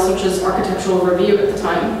journals such as Architectural Review at the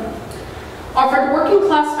time, offered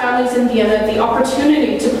working-class families in Vienna the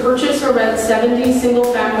opportunity to purchase or rent 70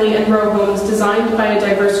 single-family and row homes designed by a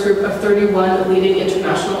diverse group of 31 leading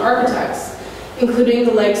international architects, including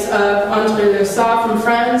the likes of Otto Neurath from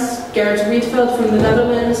France, Gerrit Rietveld from the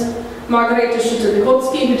Netherlands, Margarete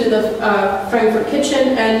Schutter-Lihotzky, who did the Frankfurt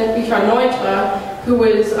Kitchen, and Richard Neutra, who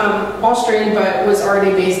was Austrian but was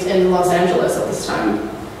already based in Los Angeles at this time.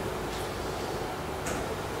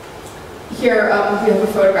 Here we have a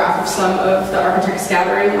photograph of some of the architects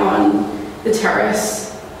gathering on the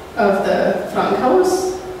terrace of the Frank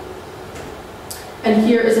House. And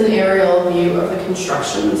here is an aerial view of the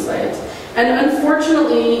construction site. And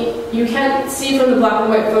unfortunately, you can't see from the black and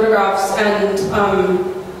white photographs, and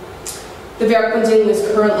the Werkbundsiedlung is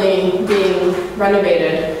currently being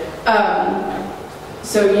renovated.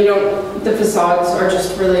 So you don't, the facades are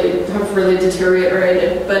just have really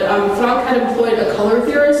deteriorated. But Frank had employed a color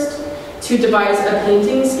theorist to devise a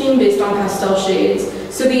painting scheme based on pastel shades,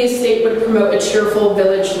 so the estate would promote a cheerful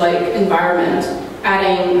village-like environment,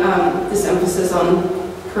 adding this emphasis on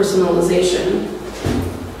personalization.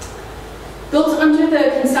 Built under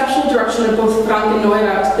the conceptual direction of both Frank and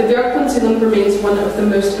Neurath, the Werkbundsiedlung remains one of the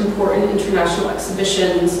most important international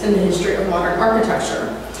exhibitions in the history of modern architecture.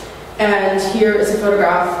 And here is a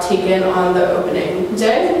photograph taken on the opening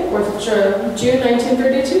day, 4th of June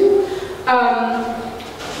 1932.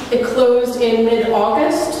 It closed in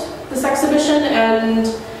mid-August, this exhibition, and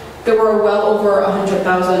there were well over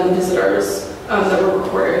 100,000 visitors that were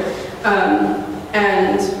recorded.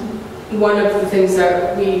 And one of the things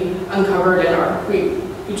that we uncovered in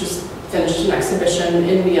we just finished an exhibition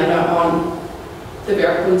in Vienna on the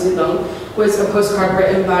Werkbundsiedlung, was a postcard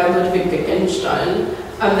written by Ludwig Wittgenstein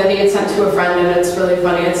that he had sent to a friend, and it's really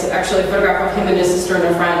funny. It's actually a photograph of him and his sister and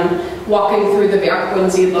a friend walking through the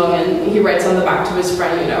Werkbundsiedlung, and he writes on the back to his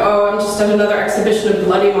friend, you know, "Oh, I'm just at another exhibition of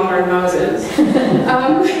bloody modern houses."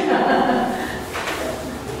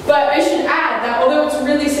 But I should add that although it's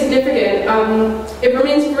really significant, it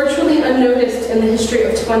remains virtually unnoticed in the history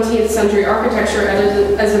of 20th century architecture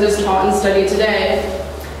as it is taught and studied today,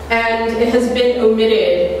 and it has been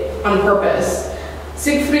omitted on purpose.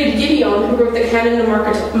 Siegfried Gideon, who wrote the Canon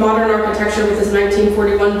of Modern Architecture with his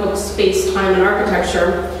 1941 book Space, Time, and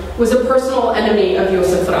Architecture, was a personal enemy of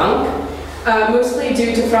Josef Frank, mostly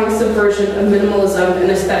due to Frank's subversion of minimalism and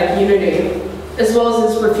aesthetic unity, as well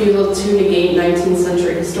as his refusal to negate 19th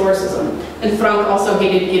century historicism. And Frank also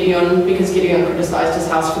hated Gideon because Gideon criticized his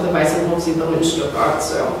house for the Weissenhofsiedlung in Stuttgart,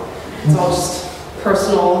 so it's all just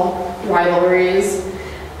personal rivalries.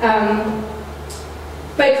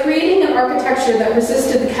 By creating an architecture that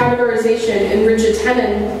resisted the categorization and rigid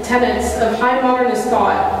tenets of high modernist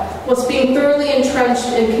thought, whilst being thoroughly entrenched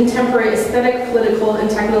in contemporary aesthetic, political, and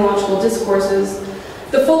technological discourses,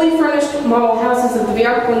 the fully furnished model houses of the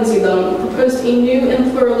Werkwohnsiedlung proposed a new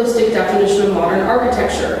and pluralistic definition of modern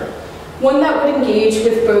architecture, one that would engage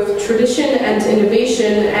with both tradition and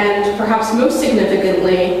innovation, and perhaps most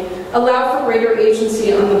significantly, allow for greater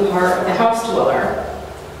agency on the part of the house dweller.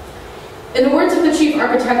 In the words of the chief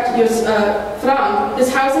architect Josef Frank,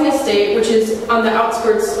 this housing estate, which is on the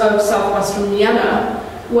outskirts of southwestern Vienna,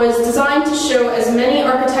 was designed to show as many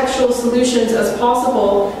architectural solutions as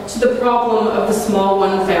possible to the problem of the small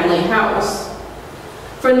one-family house.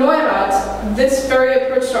 For Neurath, this very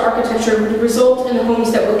approach to architecture would result in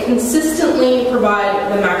homes that would consistently provide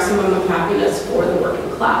the maximum of happiness for the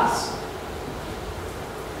working class.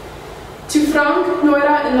 To Frank,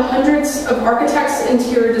 Neurath, and the hundreds of architects,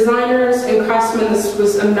 interior designers, and craftsmen, this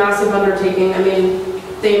was a massive undertaking. I mean,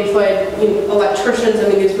 they employed electricians. I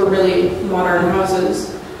mean, these were really modern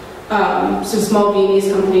houses. So small Viennese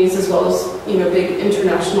companies, as well as big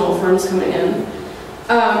international firms coming in.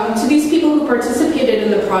 To these people who participated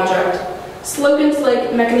in the project, slogans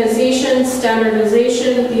like mechanization,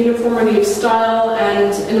 standardization, the uniformity of style,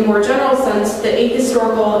 and in a more general sense, the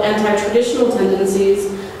ahistorical, anti-traditional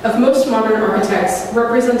tendencies of most modern architects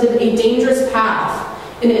represented a dangerous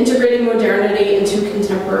path in integrating modernity into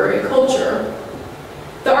contemporary culture.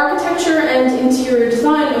 The architecture and interior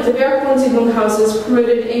design of the Werkwohnsiedlung houses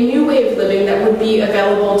promoted a new way of living that would be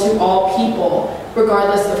available to all people,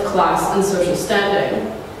 regardless of class and social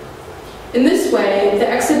standing. In this way, the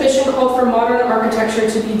exhibition called for modern architecture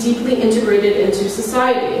to be deeply integrated into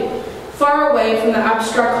society, far away from the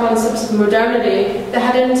abstract concepts of modernity that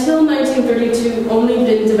had until 1932 only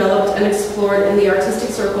been developed and explored in the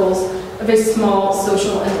artistic circles of a small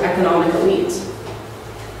social and economic elite.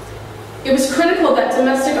 It was critical that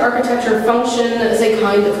domestic architecture function as a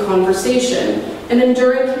kind of conversation, an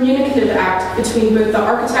enduring communicative act between both the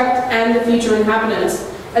architect and the future inhabitants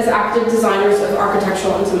as active designers of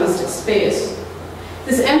architectural and domestic space.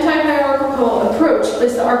 This anti-hierarchical approach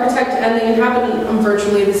placed the architect and the inhabitant on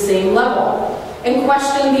virtually the same level, and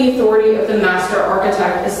questioned the authority of the master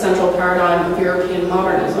architect as central paradigm of European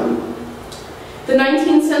modernism. The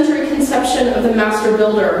 19th century conception of the master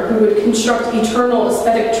builder, who would construct eternal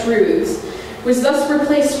aesthetic truths, was thus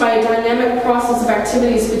replaced by a dynamic process of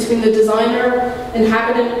activities between the designer,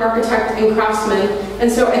 inhabitant, architect, and craftsman,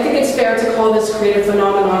 and so I think it's fair to call this creative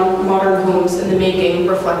phenomenon modern homes in the making,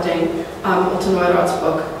 reflecting Otto Neurath's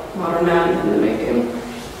book, Modern Man in the Making.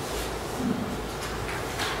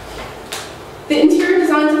 The interior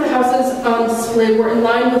designs of the houses on display were in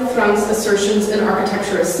line with Frank's assertions in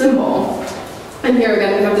architecture as symbol. And here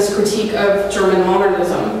again we have this critique of German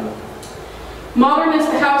modernism. Modern is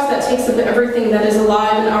the house that takes up everything that is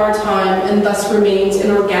alive in our time and thus remains an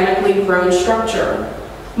organically grown structure.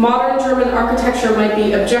 Modern German architecture might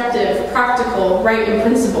be objective, practical, right in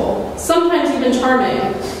principle, sometimes even charming,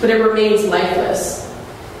 but it remains lifeless.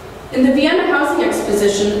 In the Vienna Housing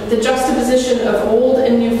Exposition, the juxtaposition of old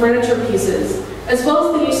and new furniture pieces, as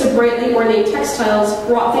well as the use of brightly ornate textiles,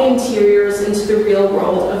 brought the interiors into the real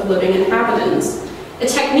world of living inhabitants, a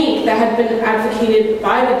technique that had been advocated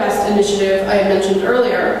by the Best Initiative I had mentioned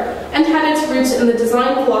earlier, and had its roots in the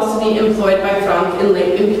design philosophy employed by Frank in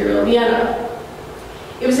late Imperial Vienna.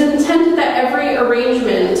 It was intended that every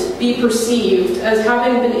arrangement be perceived as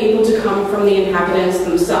having been able to come from the inhabitants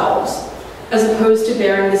themselves, as opposed to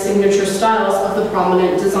bearing the signature styles of the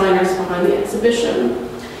prominent designers behind the exhibition.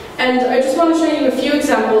 And I just want to show you a few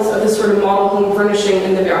examples of this sort of model home furnishing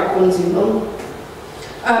in the Werkwohnsiedlung.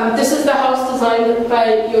 This is the house designed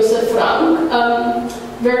by Josef Frank.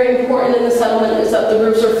 Very important in the settlement is that the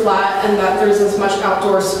roofs are flat and that there's as much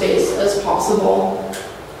outdoor space as possible.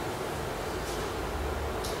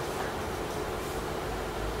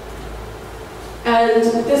 And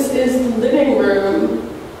this is the living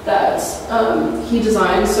room that he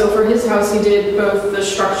designed. So for his house, he did both the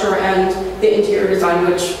structure and the interior design,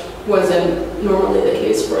 which wasn't normally the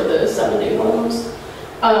case for the 70 homes.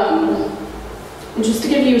 And just to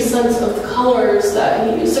give you a sense of the colors that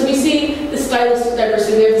he used. So we see the stylistic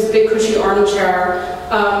diversity. We have this big cushy armchair.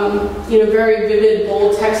 very vivid,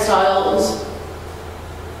 bold textiles.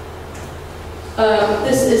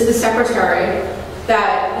 This is the secretary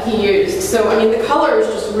that he used. So, I mean, the color is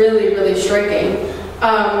just really, really striking.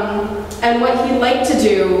 And what he liked to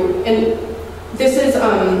do, and this is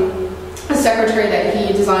a secretary that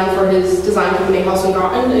he designed for his design company, Haus und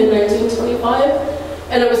Garten, in 1925.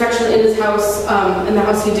 And it was actually in his house, in the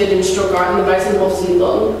house he did in Stuttgart, in the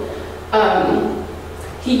Weissenhof-Siedlung.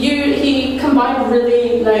 He combined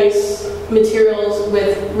really nice materials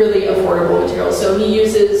with really affordable materials. So he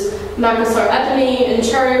uses Macassar ebony and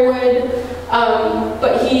cherry wood,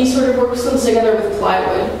 but he sort of works them together with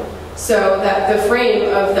plywood so that the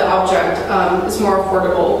frame of the object is more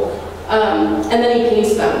affordable. And then he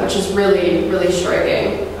paints them, which is really, really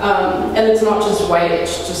striking. And it's not just white,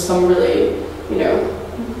 it's just some really,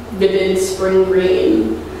 vivid spring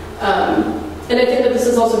green. And I think that this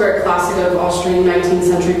is also very classic of Austrian 19th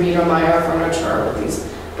century Biedermeier furniture with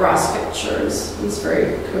these brass pictures. It's a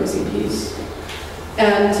very cozy piece.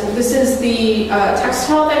 And this is the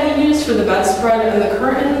textile that he used for the bedspread and the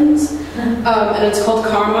curtains. And it's called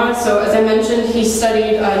Karma. So as I mentioned, he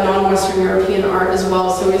studied non-Western European art as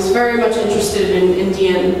well. So he's very much interested in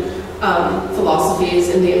Indian philosophies,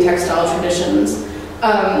 Indian textile traditions.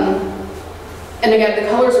 And again, the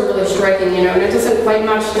colors are really striking, and it doesn't quite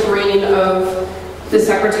match the green of the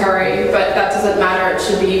secretary, but that doesn't matter. It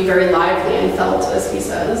should be very lively and felt, as he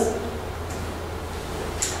says.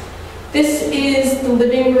 This is the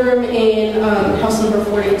living room in house number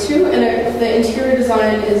 42, and the interior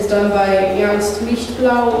design is done by Ernst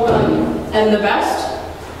Lichtblau and the Best.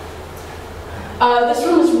 This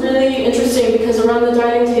room is really interesting because around the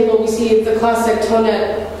dining table we see the classic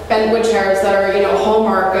Tonnet bentwood chairs that are,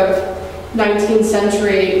 hallmark of 19th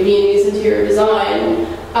century Viennese interior design,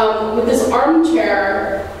 with this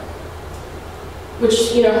armchair,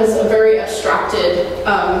 which has a very abstracted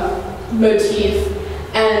motif.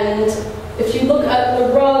 And if you look at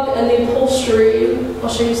the rug and the upholstery, I'll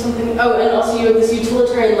show you something. Oh, and also you have this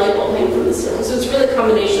utilitarian light bulb hanging from the ceiling. So it's really a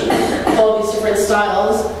combination of all these different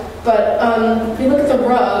styles. But if you look at the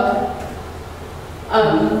rug,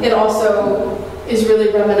 it also is really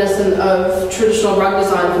reminiscent of traditional rug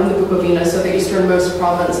design from the Bukovina, so the easternmost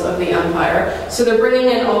province of the empire. So they're bringing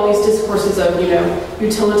in all these discourses of,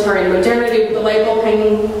 utilitarian modernity with the light bulb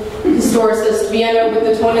hanging, historicist Vienna with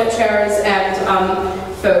the Tonnet chairs, and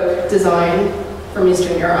folk design from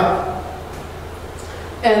Eastern Europe.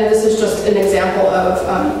 And this is just an example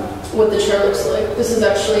of what the chair looks like. This is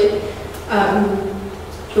actually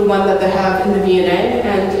the one that they have in the V&A,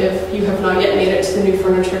 and if you have not yet made it to the new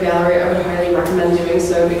furniture gallery, I would highly recommend doing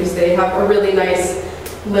so because they have a really nice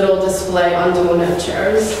little display on Tonnet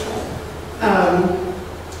chairs.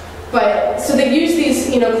 So they use these,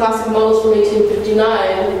 classic models from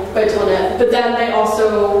 1859 by Tonnet, but then they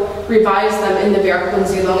also revised them in the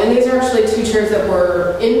Werkbundsiedlung, and these are actually two chairs that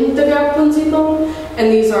were in the Werkbundsiedlung,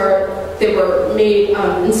 and they were made,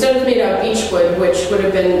 instead of made out of beechwood, which would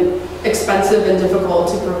have been expensive and difficult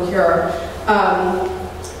to procure,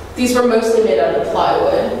 these were mostly made out of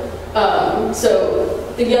plywood.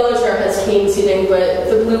 So the yellow chair has cane seating, but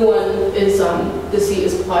the blue one is, the seat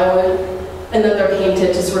is plywood, and then they're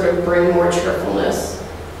painted to sort of bring more cheerfulness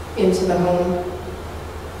into the home.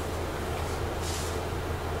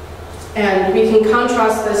 And we can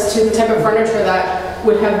contrast this to the type of furniture that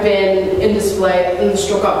would have been in display in the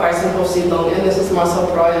Stuttgart-Weissenhof-Siedlung, and this is Marcel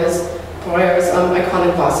Breuer's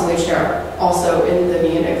iconic Vasily chair, also in the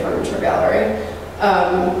V&A Furniture Gallery.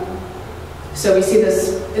 So we see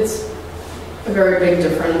this, it's a very big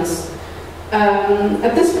difference.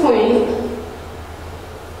 At this point,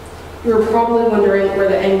 you're probably wondering where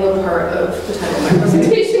the Anglo part of the title of my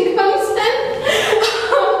presentation comes in.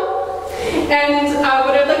 And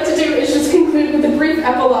what I'd like to do is just conclude with a brief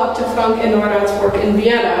epilogue to Frank and Neurath's work in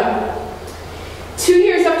Vienna. 2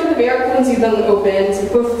 years after the Werkbundsiedlung opened,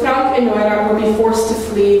 both Frank and Neurath would be forced to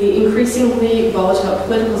flee the increasingly volatile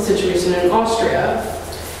political situation in Austria.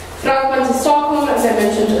 Frank went to Stockholm, as I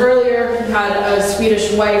mentioned earlier. He had a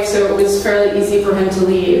Swedish wife, so it was fairly easy for him to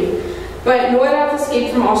leave. But Neurath's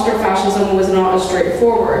escape from Austro-fascism was not as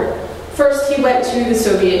straightforward. First, he went to the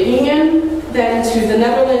Soviet Union, then to the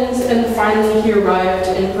Netherlands, and finally he arrived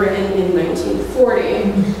in Britain in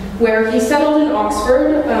 1940, where he settled in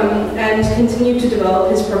Oxford and continued to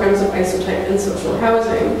develop his programs of isotype and social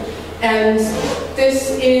housing. And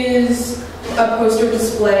this is a poster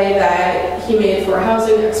display that he made for a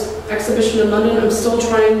housing exhibition in London. I'm still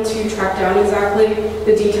trying to track down exactly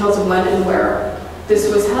the details of when and where this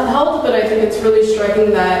was held, but I think it's really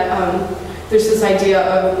striking that there's this idea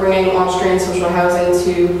of bringing Austrian social housing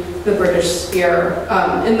to the British sphere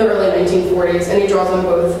in the early 1940s, and he draws on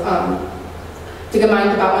both the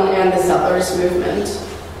Gemeindebauten and the settlers movement.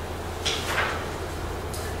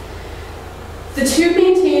 The two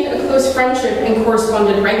maintained a close friendship and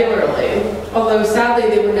corresponded regularly, although sadly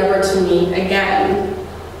they were never to meet again.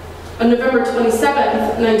 On November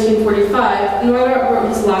 27, 1945, Neurath wrote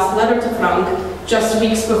his last letter to Frank just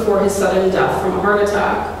weeks before his sudden death from a heart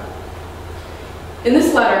attack. In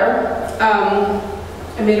this letter,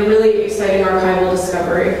 I made a really exciting archival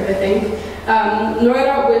discovery, I think.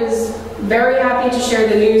 Neurath was very happy to share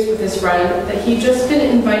the news with his friend that he'd just been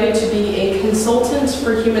invited to be a consultant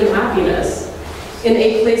for human happiness in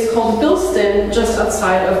a place called Bilston, just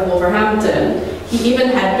outside of Wolverhampton. He even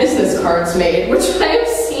had business cards made, which I have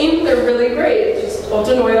seen, they're really great. Just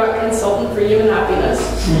Otto Neurath, consultant for human happiness.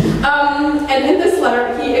 And in this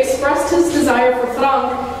letter, he expressed his desire for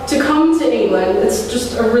Frank to come to England. It's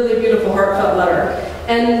just a really beautiful, heartfelt letter,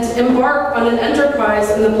 and embark on an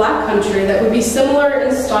enterprise in the Black Country that would be similar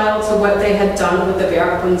in style to what they had done with the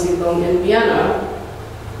Werkbundsiedlung in Vienna.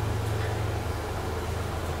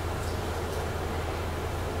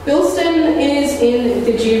 Bilston is in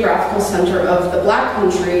the geographical center of the Black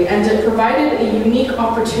Country, and it provided a unique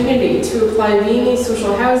opportunity to apply Viennese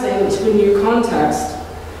social housing to a new context.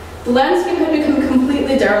 The landscape had become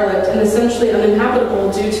completely derelict and essentially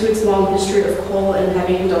uninhabitable due to its long history of coal and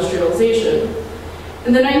heavy industrialization.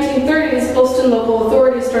 In the 1930s, Bilston local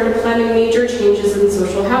authorities started planning major changes in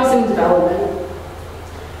social housing development.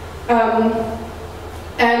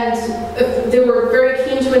 And they were very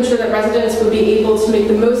keen to ensure that residents would be able to make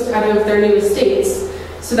the most out of their new estates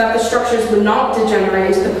so that the structures would not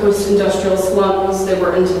degenerate into the post-industrial slums they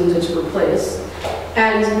were intended to replace.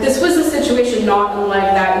 And this was a situation not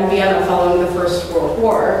unlike that in Vienna following the First World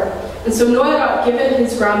War. And so Neurath, given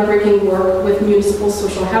his groundbreaking work with municipal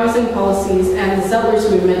social housing policies and the settlers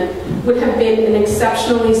movement, would have been an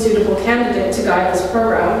exceptionally suitable candidate to guide this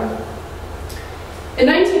program. In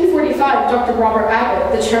 1945, Dr. Robert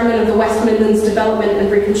Abbott, the chairman of the West Midlands Development and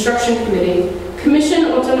Reconstruction Committee, commissioned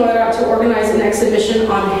Otto Neurath to organize an exhibition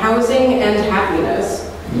on housing and happiness.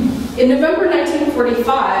 In November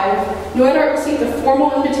 1945, Neurath received a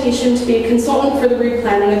formal invitation to be a consultant for the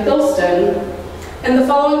replanning of Bilston, and the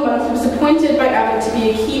following month he was appointed by Abbott to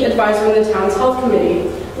be a key advisor in the town's health committee,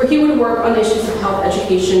 where he would work on issues of health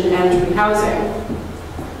education and rehousing.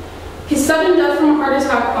 His sudden death from a heart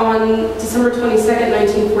attack on December 22,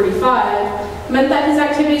 1945, meant that his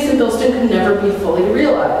activities in Bilston could never be fully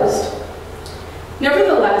realized.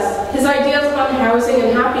 Nevertheless, his ideas on housing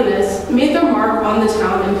and happiness made their mark on the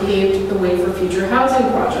town and paved the way for future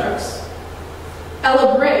housing projects.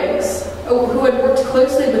 Ella Briggs, who had worked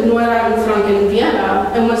closely with Neurath and Frank in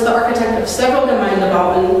Vienna and was the architect of several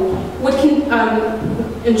Gemeindebauten,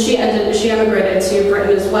 and she emigrated to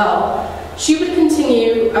Britain as well. She would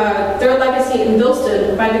continue their legacy in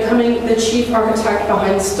Bilston by becoming the chief architect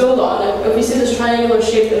behind Stolon. If we see this triangular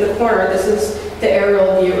shape in the corner, this is the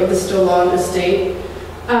aerial view of the Stolon estate.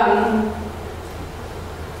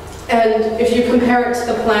 And if you compare it to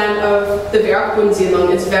the plan of the Werkbundsiedlung,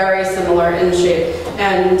 it's very similar in shape.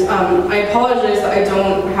 And I apologize that I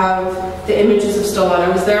don't have the images of Stolon. I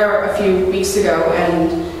was there a few weeks ago,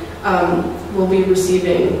 and we'll be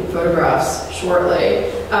receiving photographs shortly.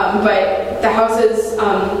 But the houses,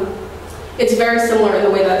 it's very similar in the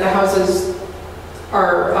way that the houses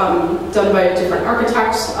are done by different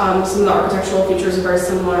architects. Some of the architectural features are very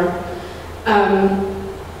similar.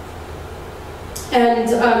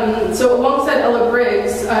 So alongside Ella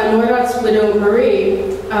Briggs, Neurath's widow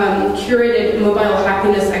Marie curated mobile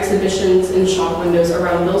happiness exhibitions in shop windows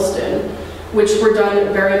around Bilston, which were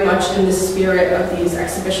done very much in the spirit of these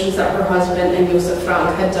exhibitions that her husband and Josef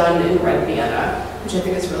Frank had done in Red Vienna, which I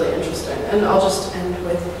think is really interesting. And I'll just end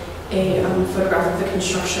with a photograph of the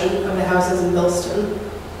construction of the houses in Bilston.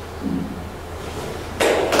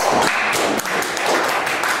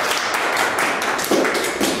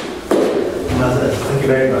 Thank you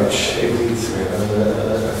very much. Indeed, a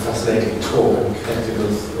fascinating talk and connected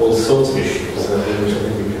with all sorts of issues, which I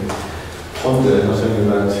think we can ponder, not only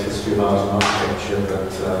about history of art and architecture,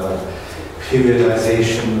 but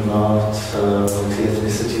periodization of art,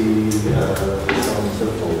 multi-ethnicity, so on and so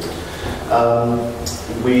forth.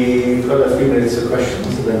 We've got a few minutes of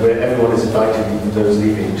questions, and then everyone is invited, even those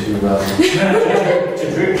leaving, to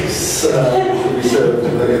drinks, which will be served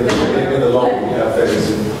in the lobby fairly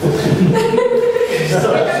soon.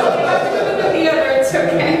 Sorry. It's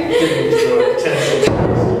okay.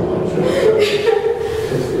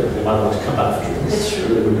 They might want to come back for drinks. It's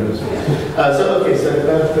true. Who knows? So, okay, so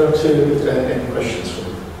go to any questions from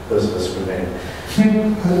those of us who remain.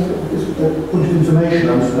 Point of information,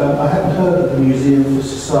 I hadn't heard of the Museum for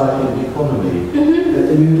Society and Economy.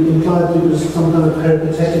 Are you implied that it was some kind of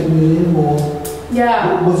peripatetic museum, or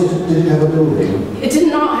yeah? Did it have a building? It did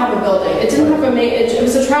not have a building. It didn't have a main. It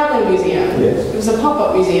was a traveling museum. Yes. It was a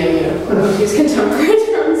pop-up museum, you know, to use contemporary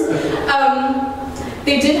terms.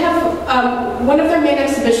 They did have one of their main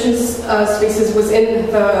exhibition spaces was in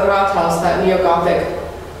the Rathaus, that neo-Gothic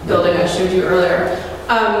building I showed you earlier.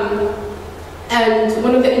 And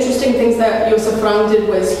one of the interesting things that Josef Frank did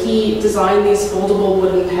was he designed these foldable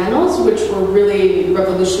wooden panels, which were really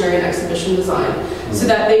revolutionary in exhibition design, so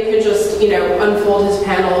that they could just, you know, unfold his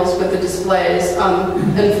panels with the displays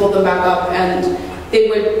and fold them back up, and they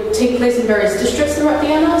would take place in various districts throughout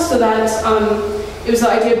Vienna, so that it was the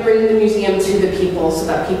idea of bringing the museum to the people so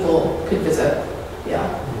that people could visit. Yeah.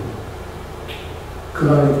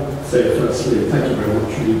 Could I say firstly, thank you very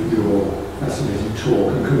much for your fascinating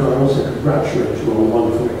talk, and could I also congratulate you on a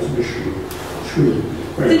wonderful exhibition, which we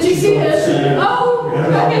Did you see it? Oh,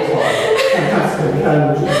 fantastic,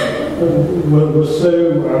 and we're so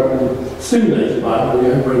stimulated by it when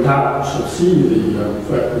we went out to see the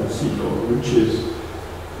Verkkunstmuseum, which is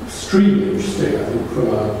extremely interesting, I think,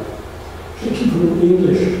 particularly from an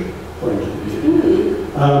English point of view.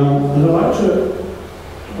 And I'd like to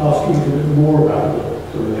ask you a little bit more about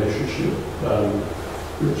the relationship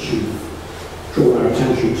which you've drawn our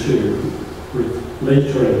attention to with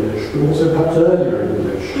later English, but also perhaps earlier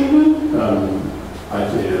English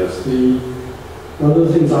ideas. One of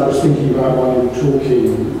the things I was thinking about while you were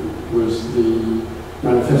talking was the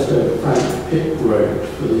manifesto that Frank Pick wrote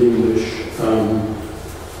for the English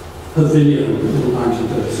Pavilion in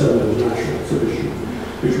 1937 International Exposition,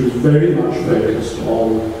 which was very much focused on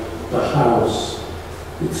the house,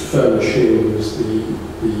 its furnishings,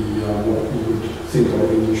 what you would think of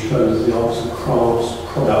in English terms as the arts and crafts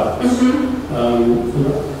products. And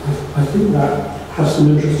I think that has some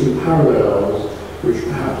interesting parallels, which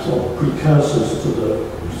perhaps are precursors to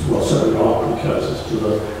certainly are precursors to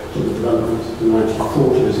the development of the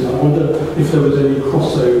 1940s. And I wonder if there was any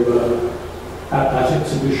crossover at that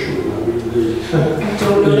exhibition. I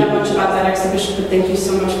don't know that much about that exhibition, but thank you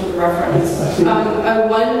so much for the reference.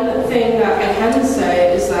 One thing that I can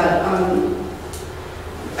say is that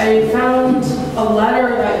I found a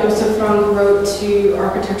letter that Josef Frank wrote to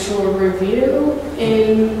Architectural Review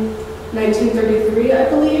in 1933, I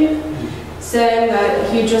believe, saying that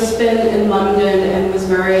he'd just been in London and was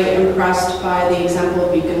very impressed by the example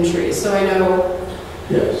of beacon trees. So I know.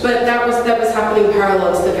 Yes. But that was happening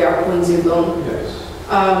parallel to the Verkkunstmuseum. Yes.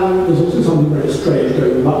 There's also something very strange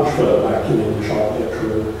going much further back in English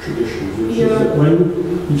architectural traditions, which is that when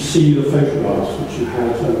you see the photographs which you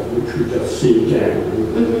had, which we just see again,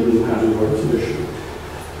 you had in your exhibition,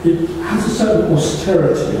 it has a certain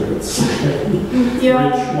austerity, let's say,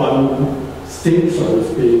 which one thinks of as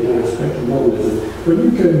being an aspect of modernism. When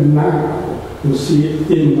you go now and see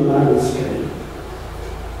it in the landscape,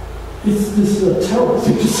 this is a terrible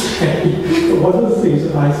thing to say, but one of the things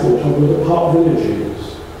that I thought of were the park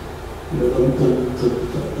villages. You know,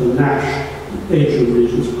 the Nash edge of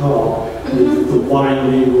Regent's Park, the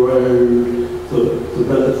winding road, the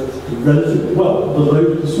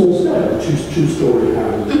small scale, the two-story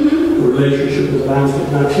house, the relationship with the landscape.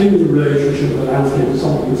 Now, clearly the relationship with the landscape is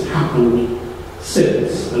something that's happened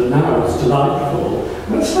since, and now it's delightful.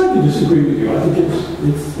 And I slightly disagree with you. I think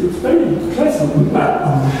it's very pleasant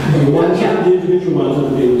now. The individual ones that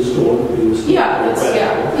have been installed have been installed.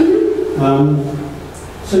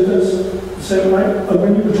 So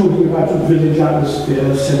when you were talking about the village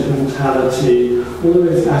atmosphere, sentimentality, all of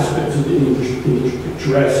those aspects of the English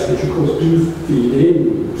picturesque, which of course do feed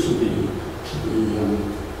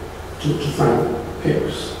to Frank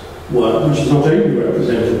Pick's work, which is not only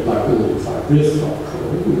represented by buildings like this,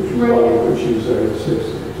 which is very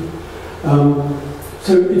associated.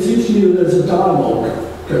 So it seems to me that there's a dialogue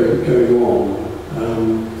going on,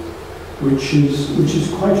 which is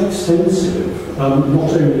quite extensive, not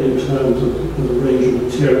only in terms of the range of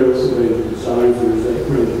materials, the range of designs, the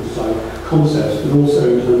range of design concepts, but also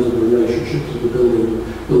in terms of the relationships of the building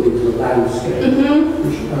to the landscape.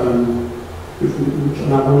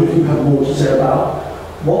 And I wonder if you have more to say about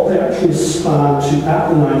what they actually aspired to at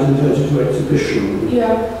the 1932 exhibition.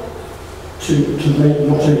 To make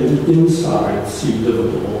not only the inside seem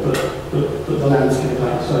livable, but the landscape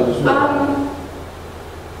outside as well.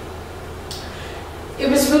 It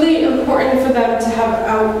was really important for them to have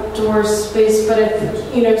outdoor space, but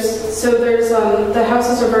so there's the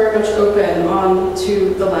houses are very much open on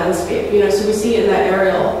to the landscape. So we see in that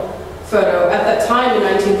aerial photo. At that time in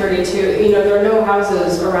 1932, you know, there are no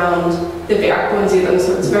houses around the Bergwohnsiedlung,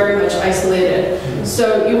 so it's very much isolated.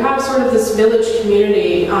 So you have sort of this village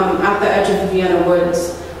community at the edge of the Vienna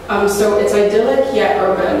woods. So it's idyllic yet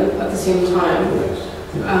urban at the same time.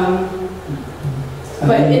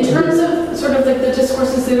 But in terms of sort of like the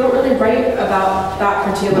discourses, they don't really write about that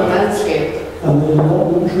particular landscape. And the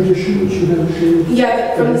modern tradition which you mentioned?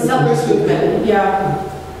 Yeah, from the settlers movement, yeah.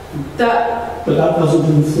 But that doesn't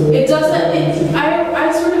inform... It doesn't,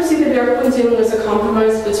 I sort of see the Bergwohnsiedlung as a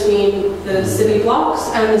compromise between the city blocks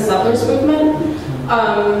and the settlers movement.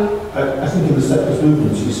 I think in the settlers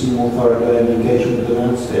movements you see more thoroughgoing engagement with the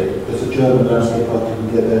landscape. There's a German landscape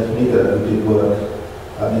architect, Leverhulme, who did work.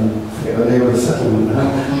 I forget the name of the settlement now.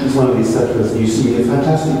 He's one of these settlers, and you see a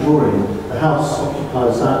fantastic drawing. The house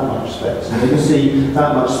occupies that much space, and you see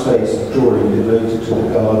that much space of drawing devoted to the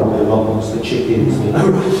garden, the allotments, the chickens,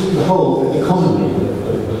 the whole economy of the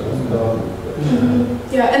garden.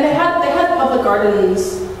 Yeah, and they had public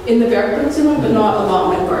gardens in the Bergwohnsiedlung, but not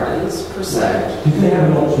allotment gardens per se. Did they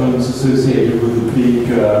have allotments associated with the big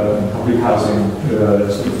public housing, the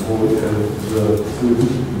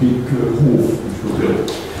big Hof which were built?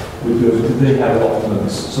 Did they have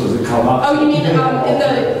allotments so they come up? Oh, you mean in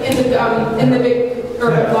the big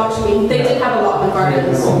urban blocks? You mean they did have allotment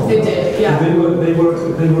gardens? They did, yeah. They were.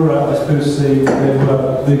 I suppose they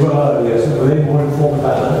were earlier. So were they more informed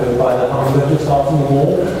about that by the house just after the war?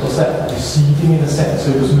 Was that receding in a sense?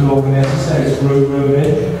 So it was no longer necessary to grow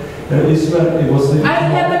Roman? It was the.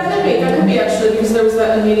 Yeah, that could be actually, because there was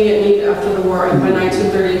that immediate need after the war, and by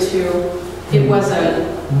 1932, it wasn't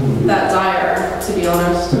that dire, to be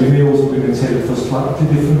honest. But it may also be intended for a slightly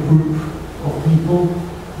different group of people.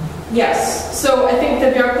 Yes. So I think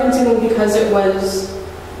the Bergwohnsiedlung, because it was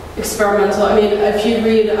experimental. I mean, if you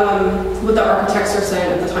read what the architects are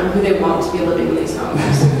saying at the time, who they want to be living in these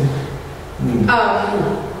homes,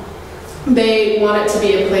 they want it to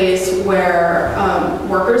be a place where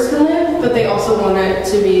workers can live, but they also want it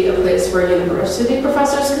to be a place where university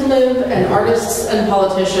professors can live, and artists and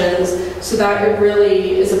politicians, so that it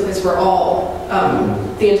really is a place where all,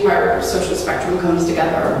 the entire social spectrum comes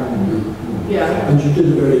together. Yeah. And you did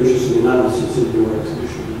a very interesting analysis in your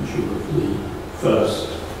exhibition, didn't you, of the first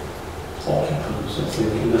occupants, I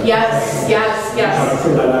think. Yes.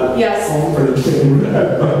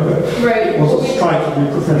 Right. Was it trying to be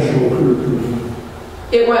professional group?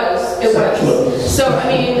 It was. So, I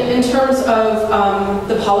mean, in terms of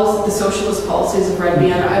the socialist policies of Red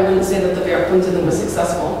Vienna, I wouldn't say that the Bergwohnsiedlung was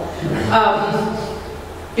successful,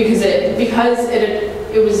 because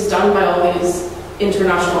it was done by all these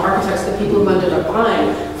international architects. The people who ended up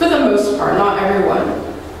buying, for the most part, not everyone,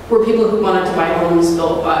 were people who wanted to buy homes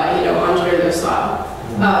built by, Andre their style.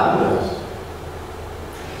 I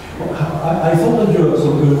thought that your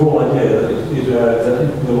sort of overall idea that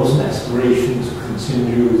there was an aspiration to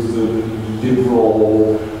continue the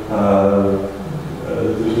liberal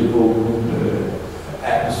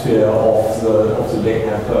atmosphere of the late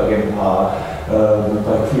Habsburg Empire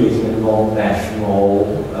by creating a non-national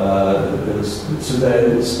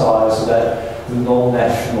style, so that the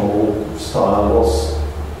non-national style was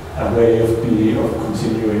a way of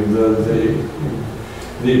continuing the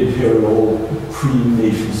imperial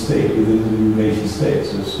pre-nation state within the new nation state,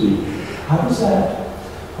 so to speak. How does that,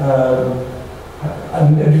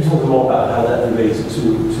 and you talk a lot about how that related to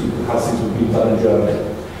how things were being done in Germany.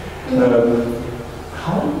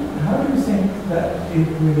 How do you think that it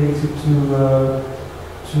related to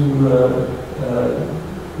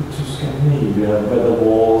Scandinavia, where there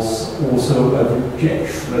was also a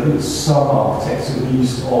rejection, at least some architects at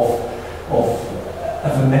least, of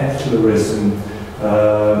vernacularism,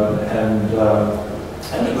 and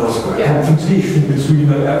there was a confrontation between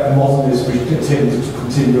modernists which tended to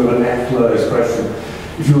continue a vernacular expression.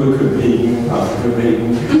 If you were Copenhagen,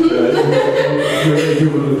 you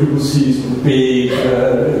will see some big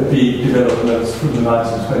developments from the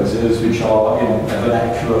 1920s which are in a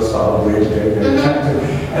vernacular style, really very attractive,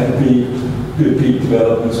 and big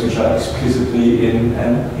developments which are explicitly in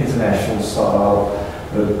an international style,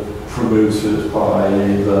 promoted by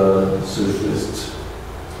the socialists.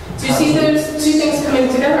 Do you see those two things coming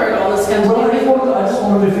together at all in Scandinavia? Well, I just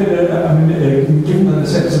wondered if, given the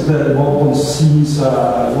sense that one sees an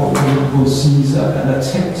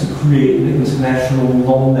attempt to create an international,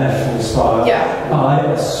 non-national style by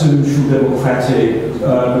a social democratic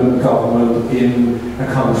urban government in a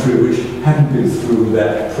country which hadn't been through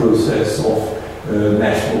that process of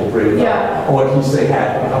national breakdown, or at least they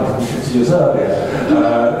had 150 years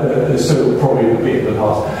earlier, so probably a bit in the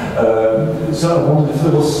past. So I wondered if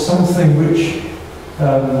there was something which...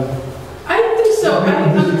 I think so. I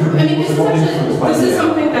mean, this is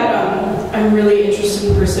something that I'm really interested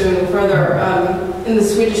in pursuing further, in the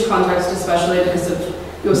Swedish context especially because of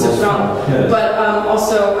Josef Frank. Yes. But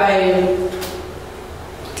also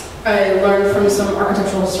I learned from some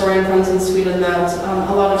architectural historian friends in Sweden that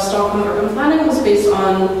a lot of Stockholm urban planning was based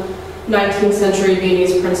on 19th century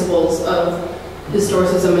Viennese principles of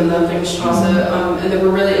historicism in the Ringstrasse, and they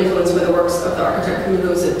were really influenced by the works of the architect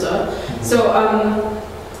Camillo Zitta. So,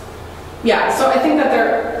 yeah, so I think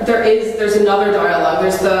that there's another dialogue.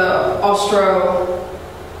 There's the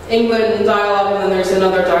Austro-England dialogue, and then there's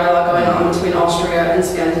another dialogue going on between Austria and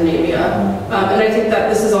Scandinavia. And I think that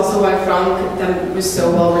this is also why Frank then was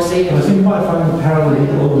so well received. I think you might find the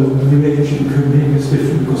parallel or the relationship with Copenhagen is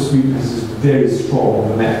different because Sweden has this very strong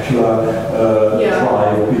vernacular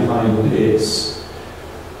drive behind its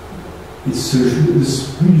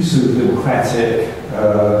really social democratic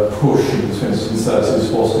push in the 20th and 30s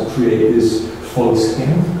was to create this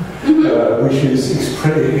Volkshem, which is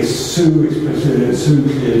so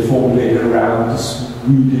clearly formulated around the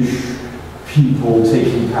Swedish people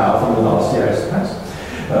taking power from the nasty aristocrats,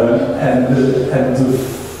 and the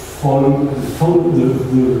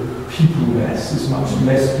peopleness is much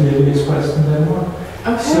less clearly expressed in Denmark.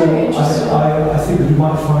 Okay, so I think that you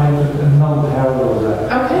might find another parallel there.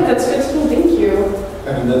 Okay, that's good to know. Thank you.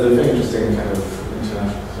 I mean, they're very interesting kind of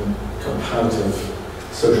international comparative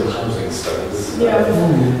social housing studies. Yeah.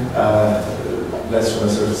 Less from a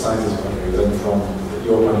social sciences point of view than from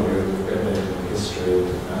your point of view in history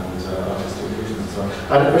and artistic traditions and so on.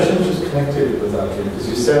 I had a question which was connected with that, because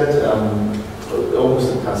you said almost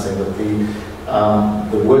in passing that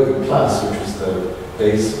the working class, which was the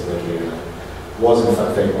base of the idea, was in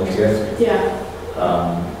fact very multi-ethnic. Yeah.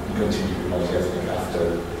 Continued to be multi-ethnic after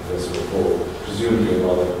the First World War, presumably in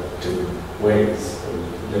rather different ways, or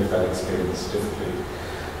lived that experience differently.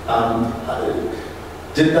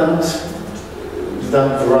 Did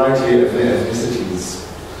that variety of ethnicities,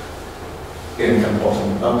 in a kind of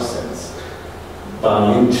bottom-up sense, buy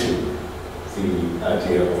into the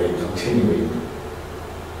idea of a continuing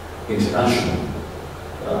international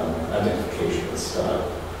identification of style,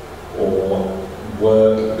 or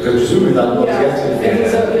because presumably that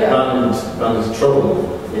multi-ethnic ran into trouble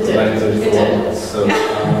in 1934. So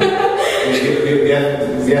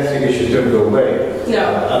the ethnic issues don't go away. No.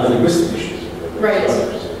 And the linguistic issues don't go away. Right.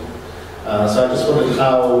 So I just wondered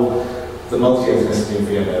how the multi-ethnicity in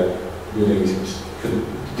Vienna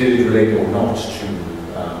did it relate or not to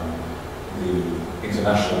the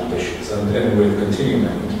international ambitions, and anyway, the continuing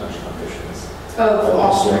international ambitions of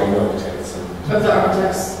Austrian architects. Of the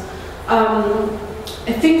architects.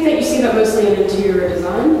 I think that you see that mostly in interior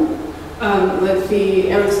design, like the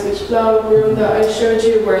Emigrating room that I showed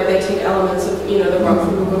you, where they take elements of the rock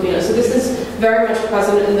from Vienna. So this is very much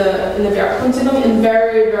present in the Werkkunstsammlung in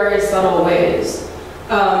very, very subtle ways.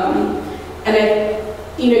 And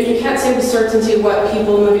you can't say with certainty what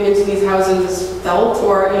people moving into these houses felt,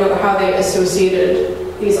 or how they associated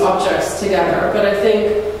these objects together. But I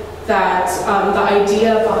think that the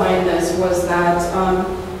idea behind this was that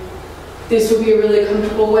this would be a really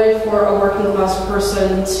comfortable way for a working class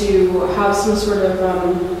person to have some sort of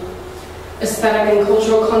aesthetic and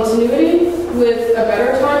cultural continuity with a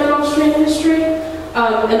better time in Austrian history,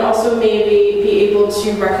 and also maybe be able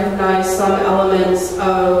to recognize some elements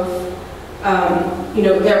of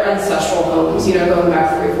their ancestral homes, going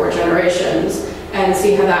back 3 or 4 generations, and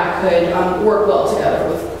see how that could work well together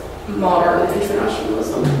with modern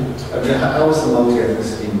internationalism. How was the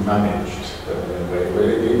multi-ethnicity managed? In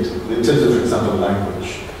terms of, for example, language,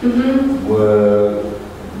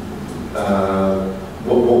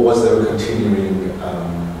 was there a continuing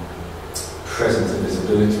presence and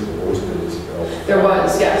visibility or audibility of? There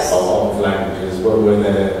was, yes. Of languages. Were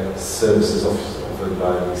there services offered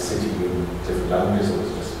by the city in different languages, or was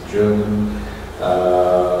it just German? I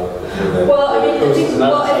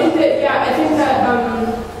think that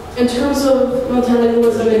in terms of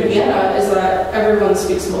multilingualism in Vienna, is that everyone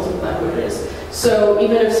speaks multiple languages. So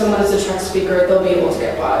even if someone is a Czech speaker, they'll be able to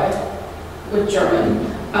get by with German,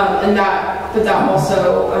 and that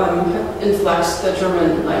also inflects the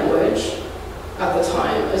German language at the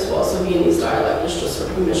time as well. So Viennese dialect is just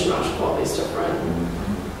sort of a mishmash of all these different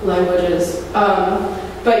languages.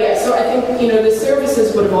 But yeah, so I think the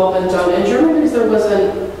services would have all been done in German because there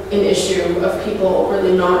wasn't an issue of people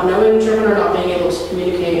really not knowing German or not being able to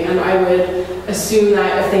communicate. And I would assume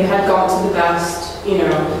that if they had gone to the best,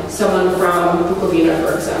 someone from Bukovina,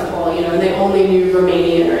 for example, and they only knew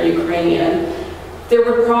Romanian or Ukrainian, there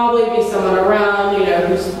would probably be someone around,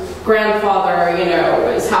 who's grandfather, you know,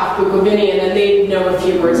 is half Bukovinian, and they'd know a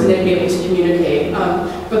few words and they'd be able to communicate.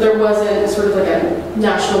 But there wasn't sort of like a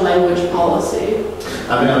national language policy.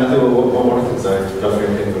 I mean, there were one of the things I got from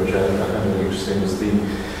your paper, which I found really interesting, was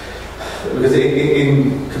because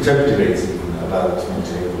in contemporary debates even about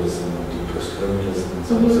neoliberalism and post-colonialism and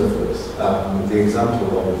so on and so forth, the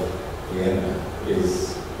example of Vienna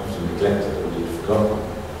is often neglected or indeed forgotten,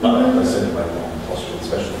 certainly by non-Austrian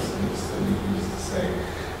specialists, needless to say.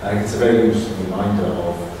 I think it's a very interesting reminder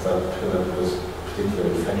of that particular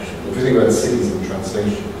reflection. If you think about cities in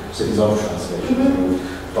translation, cities of translation,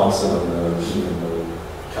 Barcelona,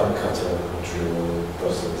 Calcutta, Montreal,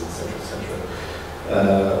 Brussels, etc., etc.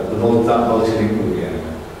 That multilingual Vienna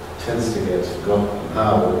tends to get forgotten.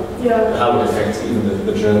 How it affects even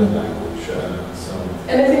the German language and so on.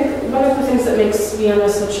 And I think one of the things that makes Vienna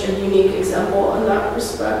such a unique example in that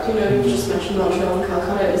respect, you know, you just mentioned Montreal and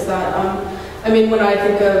Calcutta, is that, I mean, when I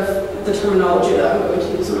think of the terminology that I'm going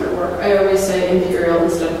to use in my work, I always say imperial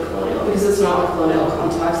instead of colonial, because it's not a colonial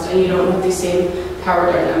context, and you don't have the same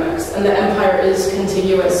power dynamics. And the empire is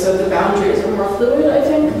contiguous, so the boundaries are more fluid, I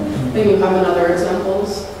think, than you have in other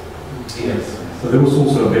examples. Yes. So there was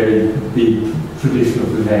also a very big tradition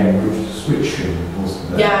of language switching, wasn't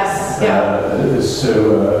there? Yes, yeah.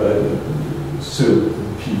 So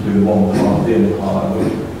people in one part of the empire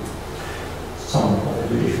would, some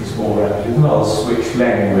populations more rapidly than others,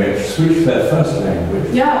 switch their first language,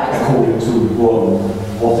 according to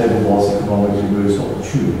whatever was economically most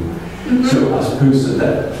opportune. So I suppose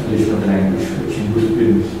that tradition of language switching would have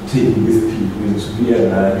been taken with people into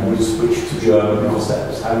Vienna, and you would switch to German because that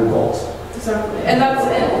was how we got. Exactly, and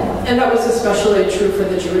that was especially true for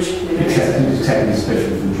the Jewish community. Exactly,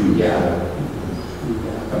 especially for Jews. Yeah.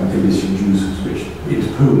 The Galician Jews who switched into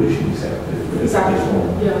Polish, exactly.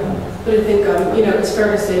 Yeah, but I think you know, it's fair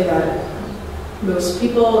to say that most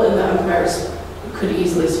people in the empires could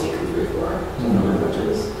easily speak three or four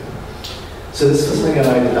languages. So this was like an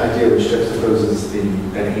idea which juxtaposes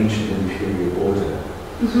an ancient imperial order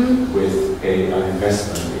with an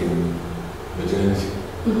investment in modernity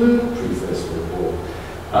pre-First World War.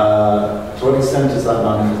 To what extent does that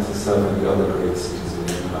manifest itself in the other great cities of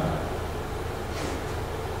the empire?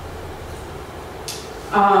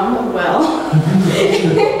 Well,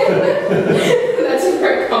 that's a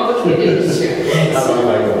very complicated issue.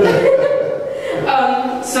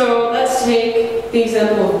 So let's take the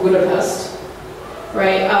example of Budapest,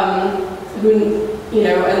 right? Who, you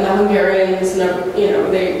know, and the Hungarians,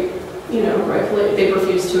 rightfully, they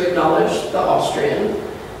refuse to acknowledge the Austrian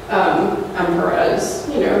emperor as,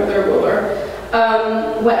 their ruler.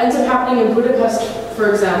 What ends up happening in Budapest, for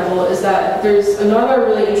example, is that there's another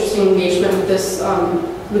really interesting engagement with this,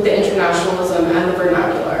 with the internationalism and the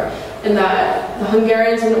vernacular, in that the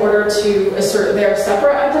Hungarians, in order to assert their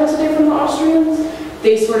separate identity from the Austrians,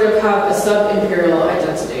 they sort of have a sub-imperial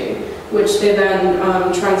identity, which they then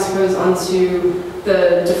transpose onto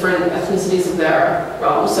the different ethnicities of their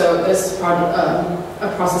realm. So this is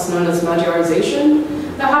a process known as Magyarization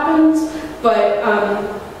that happens. But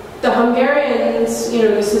the Hungarians,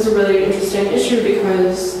 this is a really interesting issue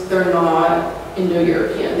because they're not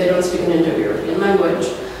Indo-European. They don't speak an Indo-European language.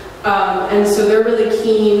 And so they're really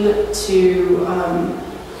keen to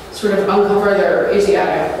sort of uncover their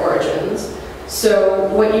Asiatic origins. So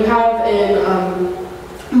what you have in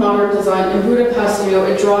modern design in Budapest,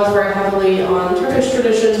 it draws very heavily on Turkish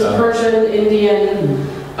traditions, Persian, Indian,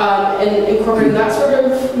 and incorporating that sort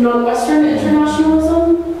of non-Western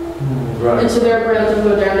internationalism into their brand of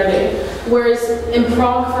modernity. Whereas in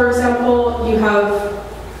Prague, for example, you have,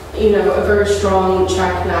 a very strong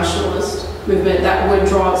Czech nationalist movement that would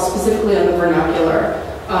draw specifically on the vernacular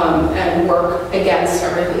and work against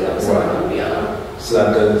everything that was going on in Vienna. So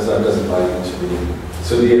that doesn't buy into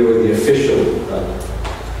the official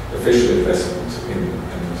investment in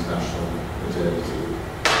international modernity.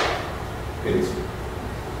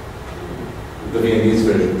 The Viennese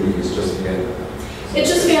version really is just Vienna. It's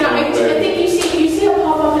just Vienna. I think you see it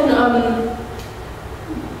pop up in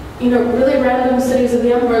really random cities of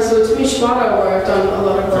the empire. So Timișoara, where I've done a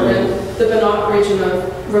lot of work in the Banat region of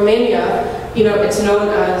Romania, it's known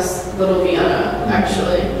as Little Vienna,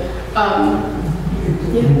 actually.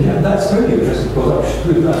 Yeah, that's very interesting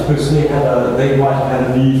because I suppose they might have had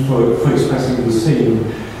a need for expressing the same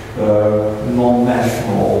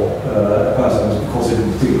non-national persons because it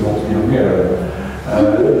was difficult to be Hungarian.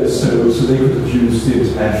 So they could have used the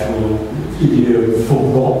international idiom for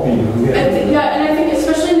not being Hungarian. And I think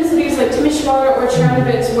especially in cities like Timișoara or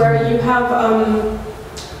Černovic, where you have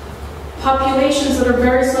populations that are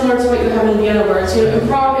very similar to what you have in Vienna, where it's, in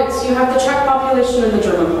Prague, you have the Czech population and the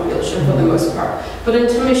German population for the most part. But in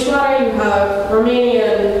Timișoara, you have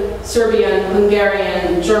Romanian, Serbian,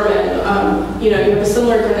 Hungarian, German. You have a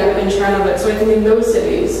similar dynamic in China, but so I think in those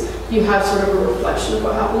cities, you have sort of a reflection of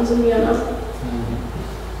what happens in Vienna.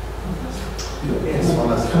 Yes, one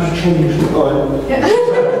last Can I change the point?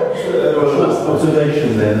 Last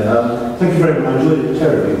observation then. Thank you very much. I enjoyed it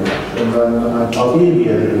terribly much. And I'll be in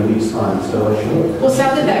Vienna in a week's time, so I shall. Well,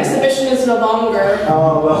 sadly, the exhibition is no longer.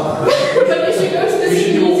 Oh, well. But you should go to the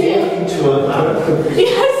museum.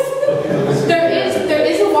 Yes. There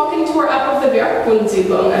is a walking tour up of the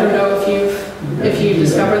Werkbundsiedlung. I don't know if you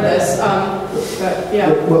discovered this. But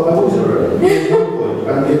yeah. Well, I've always heard one point,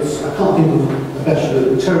 and I can't think of a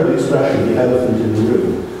terrible expression, the elephant in the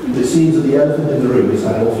room. It seems that the elephant in the room is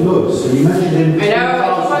Adolf Loos. And you mentioned him. I know,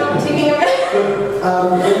 I keep on taking him.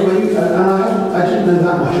 Anyway, I didn't know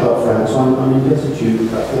that much about France, so I'm indebted to you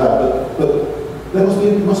for that. But there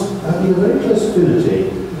must have been a very close affinity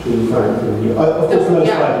between Frank and you. Of course, Loos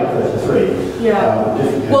died in 1933.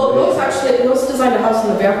 Yeah. Well, Loos designed a house in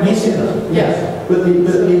the Werkbundsiedlung. Yes. But the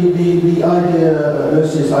idea,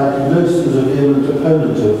 Loos was a vehement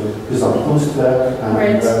opponent of Gesamtkunstwerk,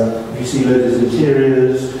 and you see Loos's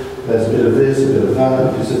interiors. There's a bit of this, a bit of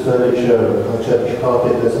that, a piece of furniture, a Turkish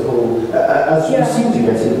carpet. There's a whole, as you seem to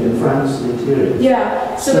get in France, the interior.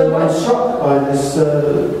 Yeah. So I'm struck by this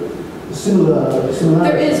similarity.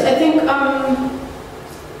 There is, I think.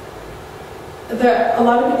 A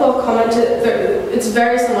lot of people have commented that it's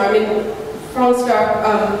very similar. I mean, Franz Werk,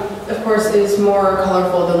 of course, is more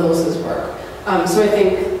colorful than Loos's work. So I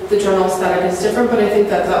think the general aesthetic is different, but I think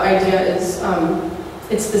that the idea is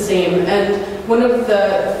it's the same. And one of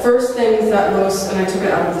the first things that Loos, and I took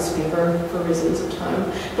it out of this paper for reasons of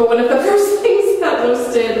time, but one of the first things that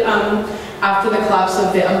Loos did after the collapse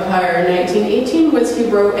of the empire in 1918 was he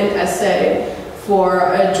wrote an essay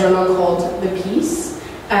for a journal called The Peace.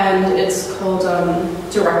 And it's called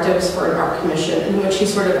Directives for an Art Commission, in which he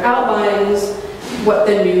sort of outlines what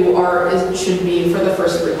the new art should be for the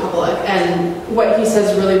First Republic. And what he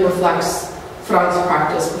says really reflects Frank's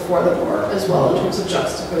practice before the war as well, in terms of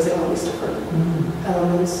juxtaposing all these different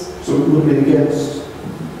elements. So it would be against,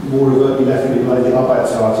 more overtly left like the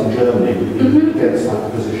Arbeitsart in Germany, would be against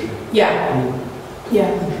that position? Yeah.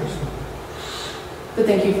 Yeah. But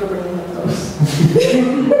thank you for bringing up those.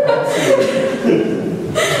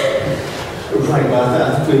 Right, well,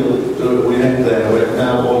 I think we'll end there. We're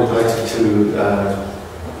now all invited to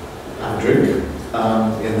have a drink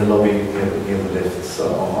in the lobby near the lifts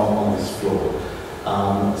on this floor.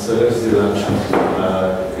 So let's do that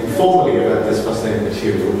chat informally about this fascinating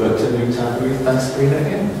material. But in the meantime, thanks, Sabrina,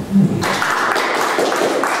 again.